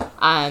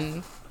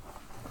 And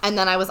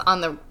then I was on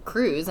the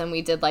cruise and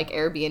we did like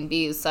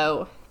Airbnbs.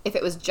 So if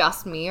it was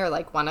just me or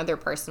like one other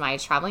person I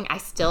was traveling,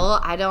 if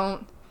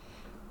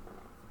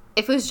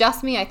it was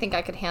just me, I think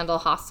I could handle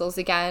hostels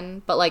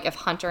again. But like if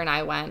Hunter and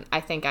I went, I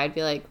think I'd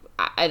be like,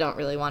 I don't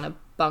really want to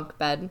bunk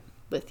bed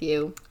with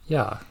you.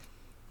 Yeah.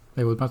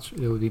 It would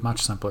be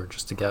much simpler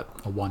just to get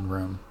a one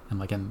room in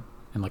like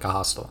a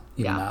hostel,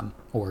 even then,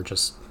 or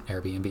just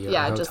Airbnb or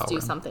a hotel just do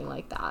room. something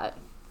like that.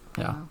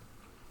 Yeah.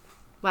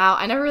 Wow,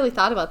 I never really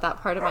thought about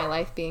that part of my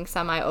life being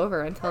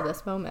semi-over until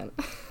this moment.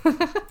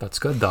 That's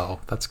good, though.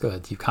 That's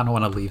good. You kind of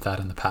want to leave that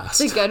in the past.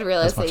 It's a good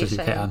realization. As much as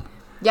you can.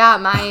 Yeah,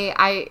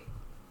 my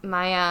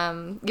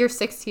your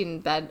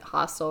 16-bed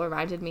hostel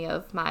reminded me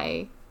of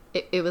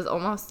it was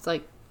almost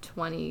like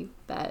 20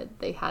 bed.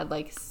 They had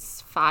like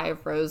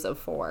 5 rows of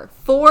 4.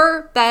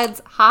 4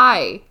 beds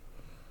high.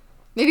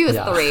 Maybe it was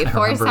 3.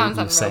 4 sounds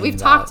unreal. We've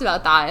talked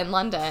about that in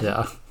London.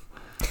 Yeah.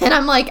 And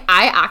I'm like,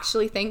 I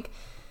actually think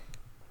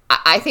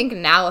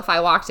now if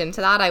I walked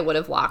into that, I would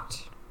have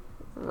walked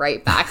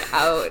right back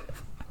out.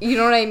 You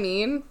know what I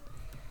mean?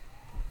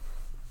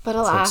 But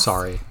alas. Like,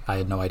 sorry, I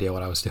had no idea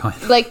what I was doing.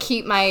 Like,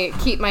 keep my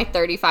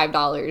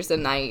 $35 a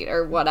night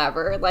or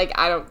whatever. Like,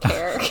 I don't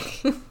care.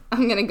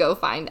 I'm going to go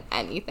find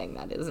anything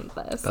that isn't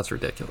this. That's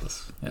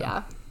ridiculous.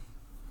 Yeah.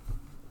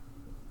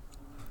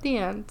 The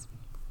end.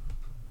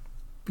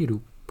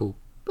 Boop, boop.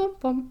 Boop. Boom,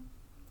 boom.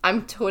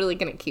 I'm totally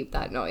gonna keep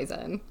that noise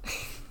in.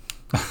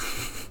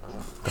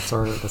 That's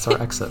our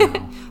exit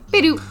now.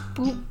 Boop,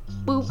 boop,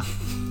 boop.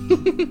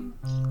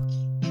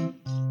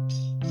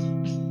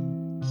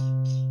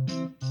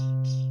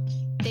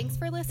 Thanks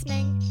for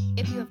listening.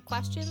 If you have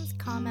questions,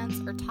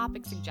 comments, or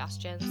topic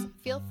suggestions,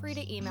 feel free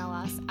to email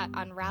us at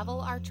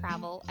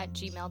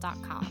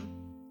unravelourtravel@gmail.com.